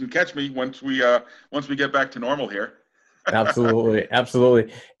 If you can catch me once we get back to normal here. Absolutely.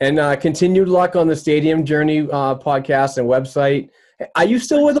 Absolutely. And continued luck on the Stadium Journey podcast and website. Are you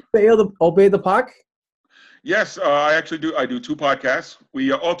still with Obey the Puck? Yes, I actually do. I do 2 podcasts.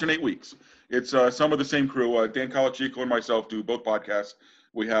 We alternate weeks. It's some of the same crew. Dan Colachico and myself do both podcasts.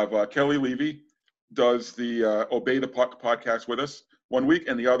 We have Kelly Levy does the Obey the Puck podcast with us one week,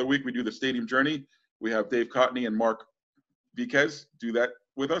 and the other week we do the Stadium Journey. We have Dave Cotney and Mark Viquez do that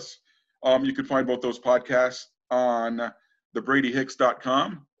with us. You can find both those podcasts on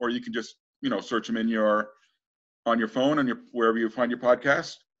thebradyhicks.com, or you can just search them on your phone and wherever you find your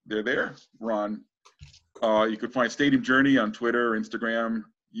podcast. They're there. We're on. You can find Stadium Journey on Twitter, Instagram,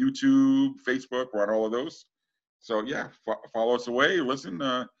 YouTube, Facebook. We're on all of those. So yeah, follow us away. Listen,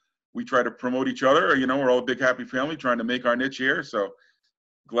 we try to promote each other. We're all a big happy family trying to make our niche here. So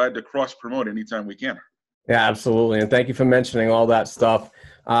glad to cross promote anytime we can. Yeah, absolutely. And thank you for mentioning all that stuff.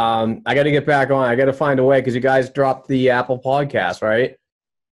 I got to get back on. I got to find a way because you guys dropped the Apple podcast, right?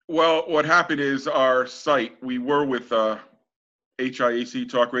 Well, what happened is our site, we were with HIAC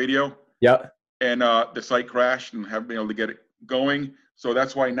Talk Radio. Yep. And the site crashed and haven't been able to get it going. So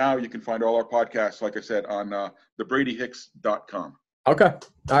that's why now you can find all our podcasts, like I said, on thebradyhicks.com. Okay.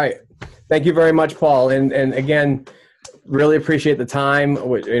 All right. Thank you very much, Paul. And again, really appreciate the time,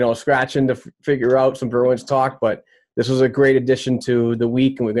 scratching to figure out some Bruins talk, but this was a great addition to the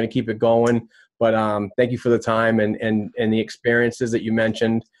week and we're going to keep it going. But thank you for the time and the experiences that you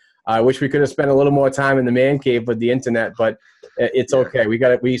mentioned. I wish we could have spent a little more time in the man cave with the internet, but it's okay. We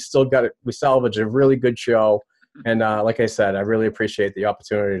salvaged a really good show. And like I said, I really appreciate the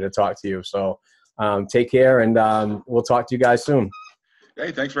opportunity to talk to you. So take care and we'll talk to you guys soon.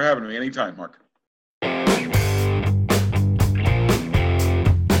 Hey, thanks for having me. Anytime, Mark.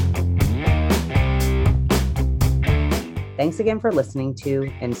 Thanks again for listening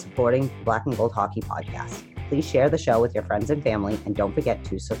to and supporting the Black and Gold Hockey Podcast. Please share the show with your friends and family, and don't forget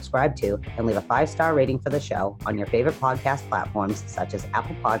to subscribe to and leave a 5-star rating for the show on your favorite podcast platforms such as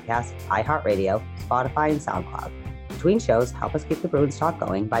Apple Podcasts, iHeartRadio, Spotify, and SoundCloud. Between shows, help us keep the Bruins talk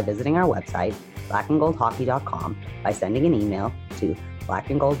going by visiting our website, blackandgoldhockey.com, by sending an email to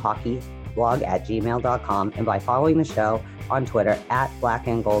blackandgoldhockeyblog@gmail.com, and by following the show on Twitter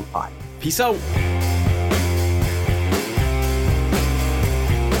 @blackandgoldpod. Peace out.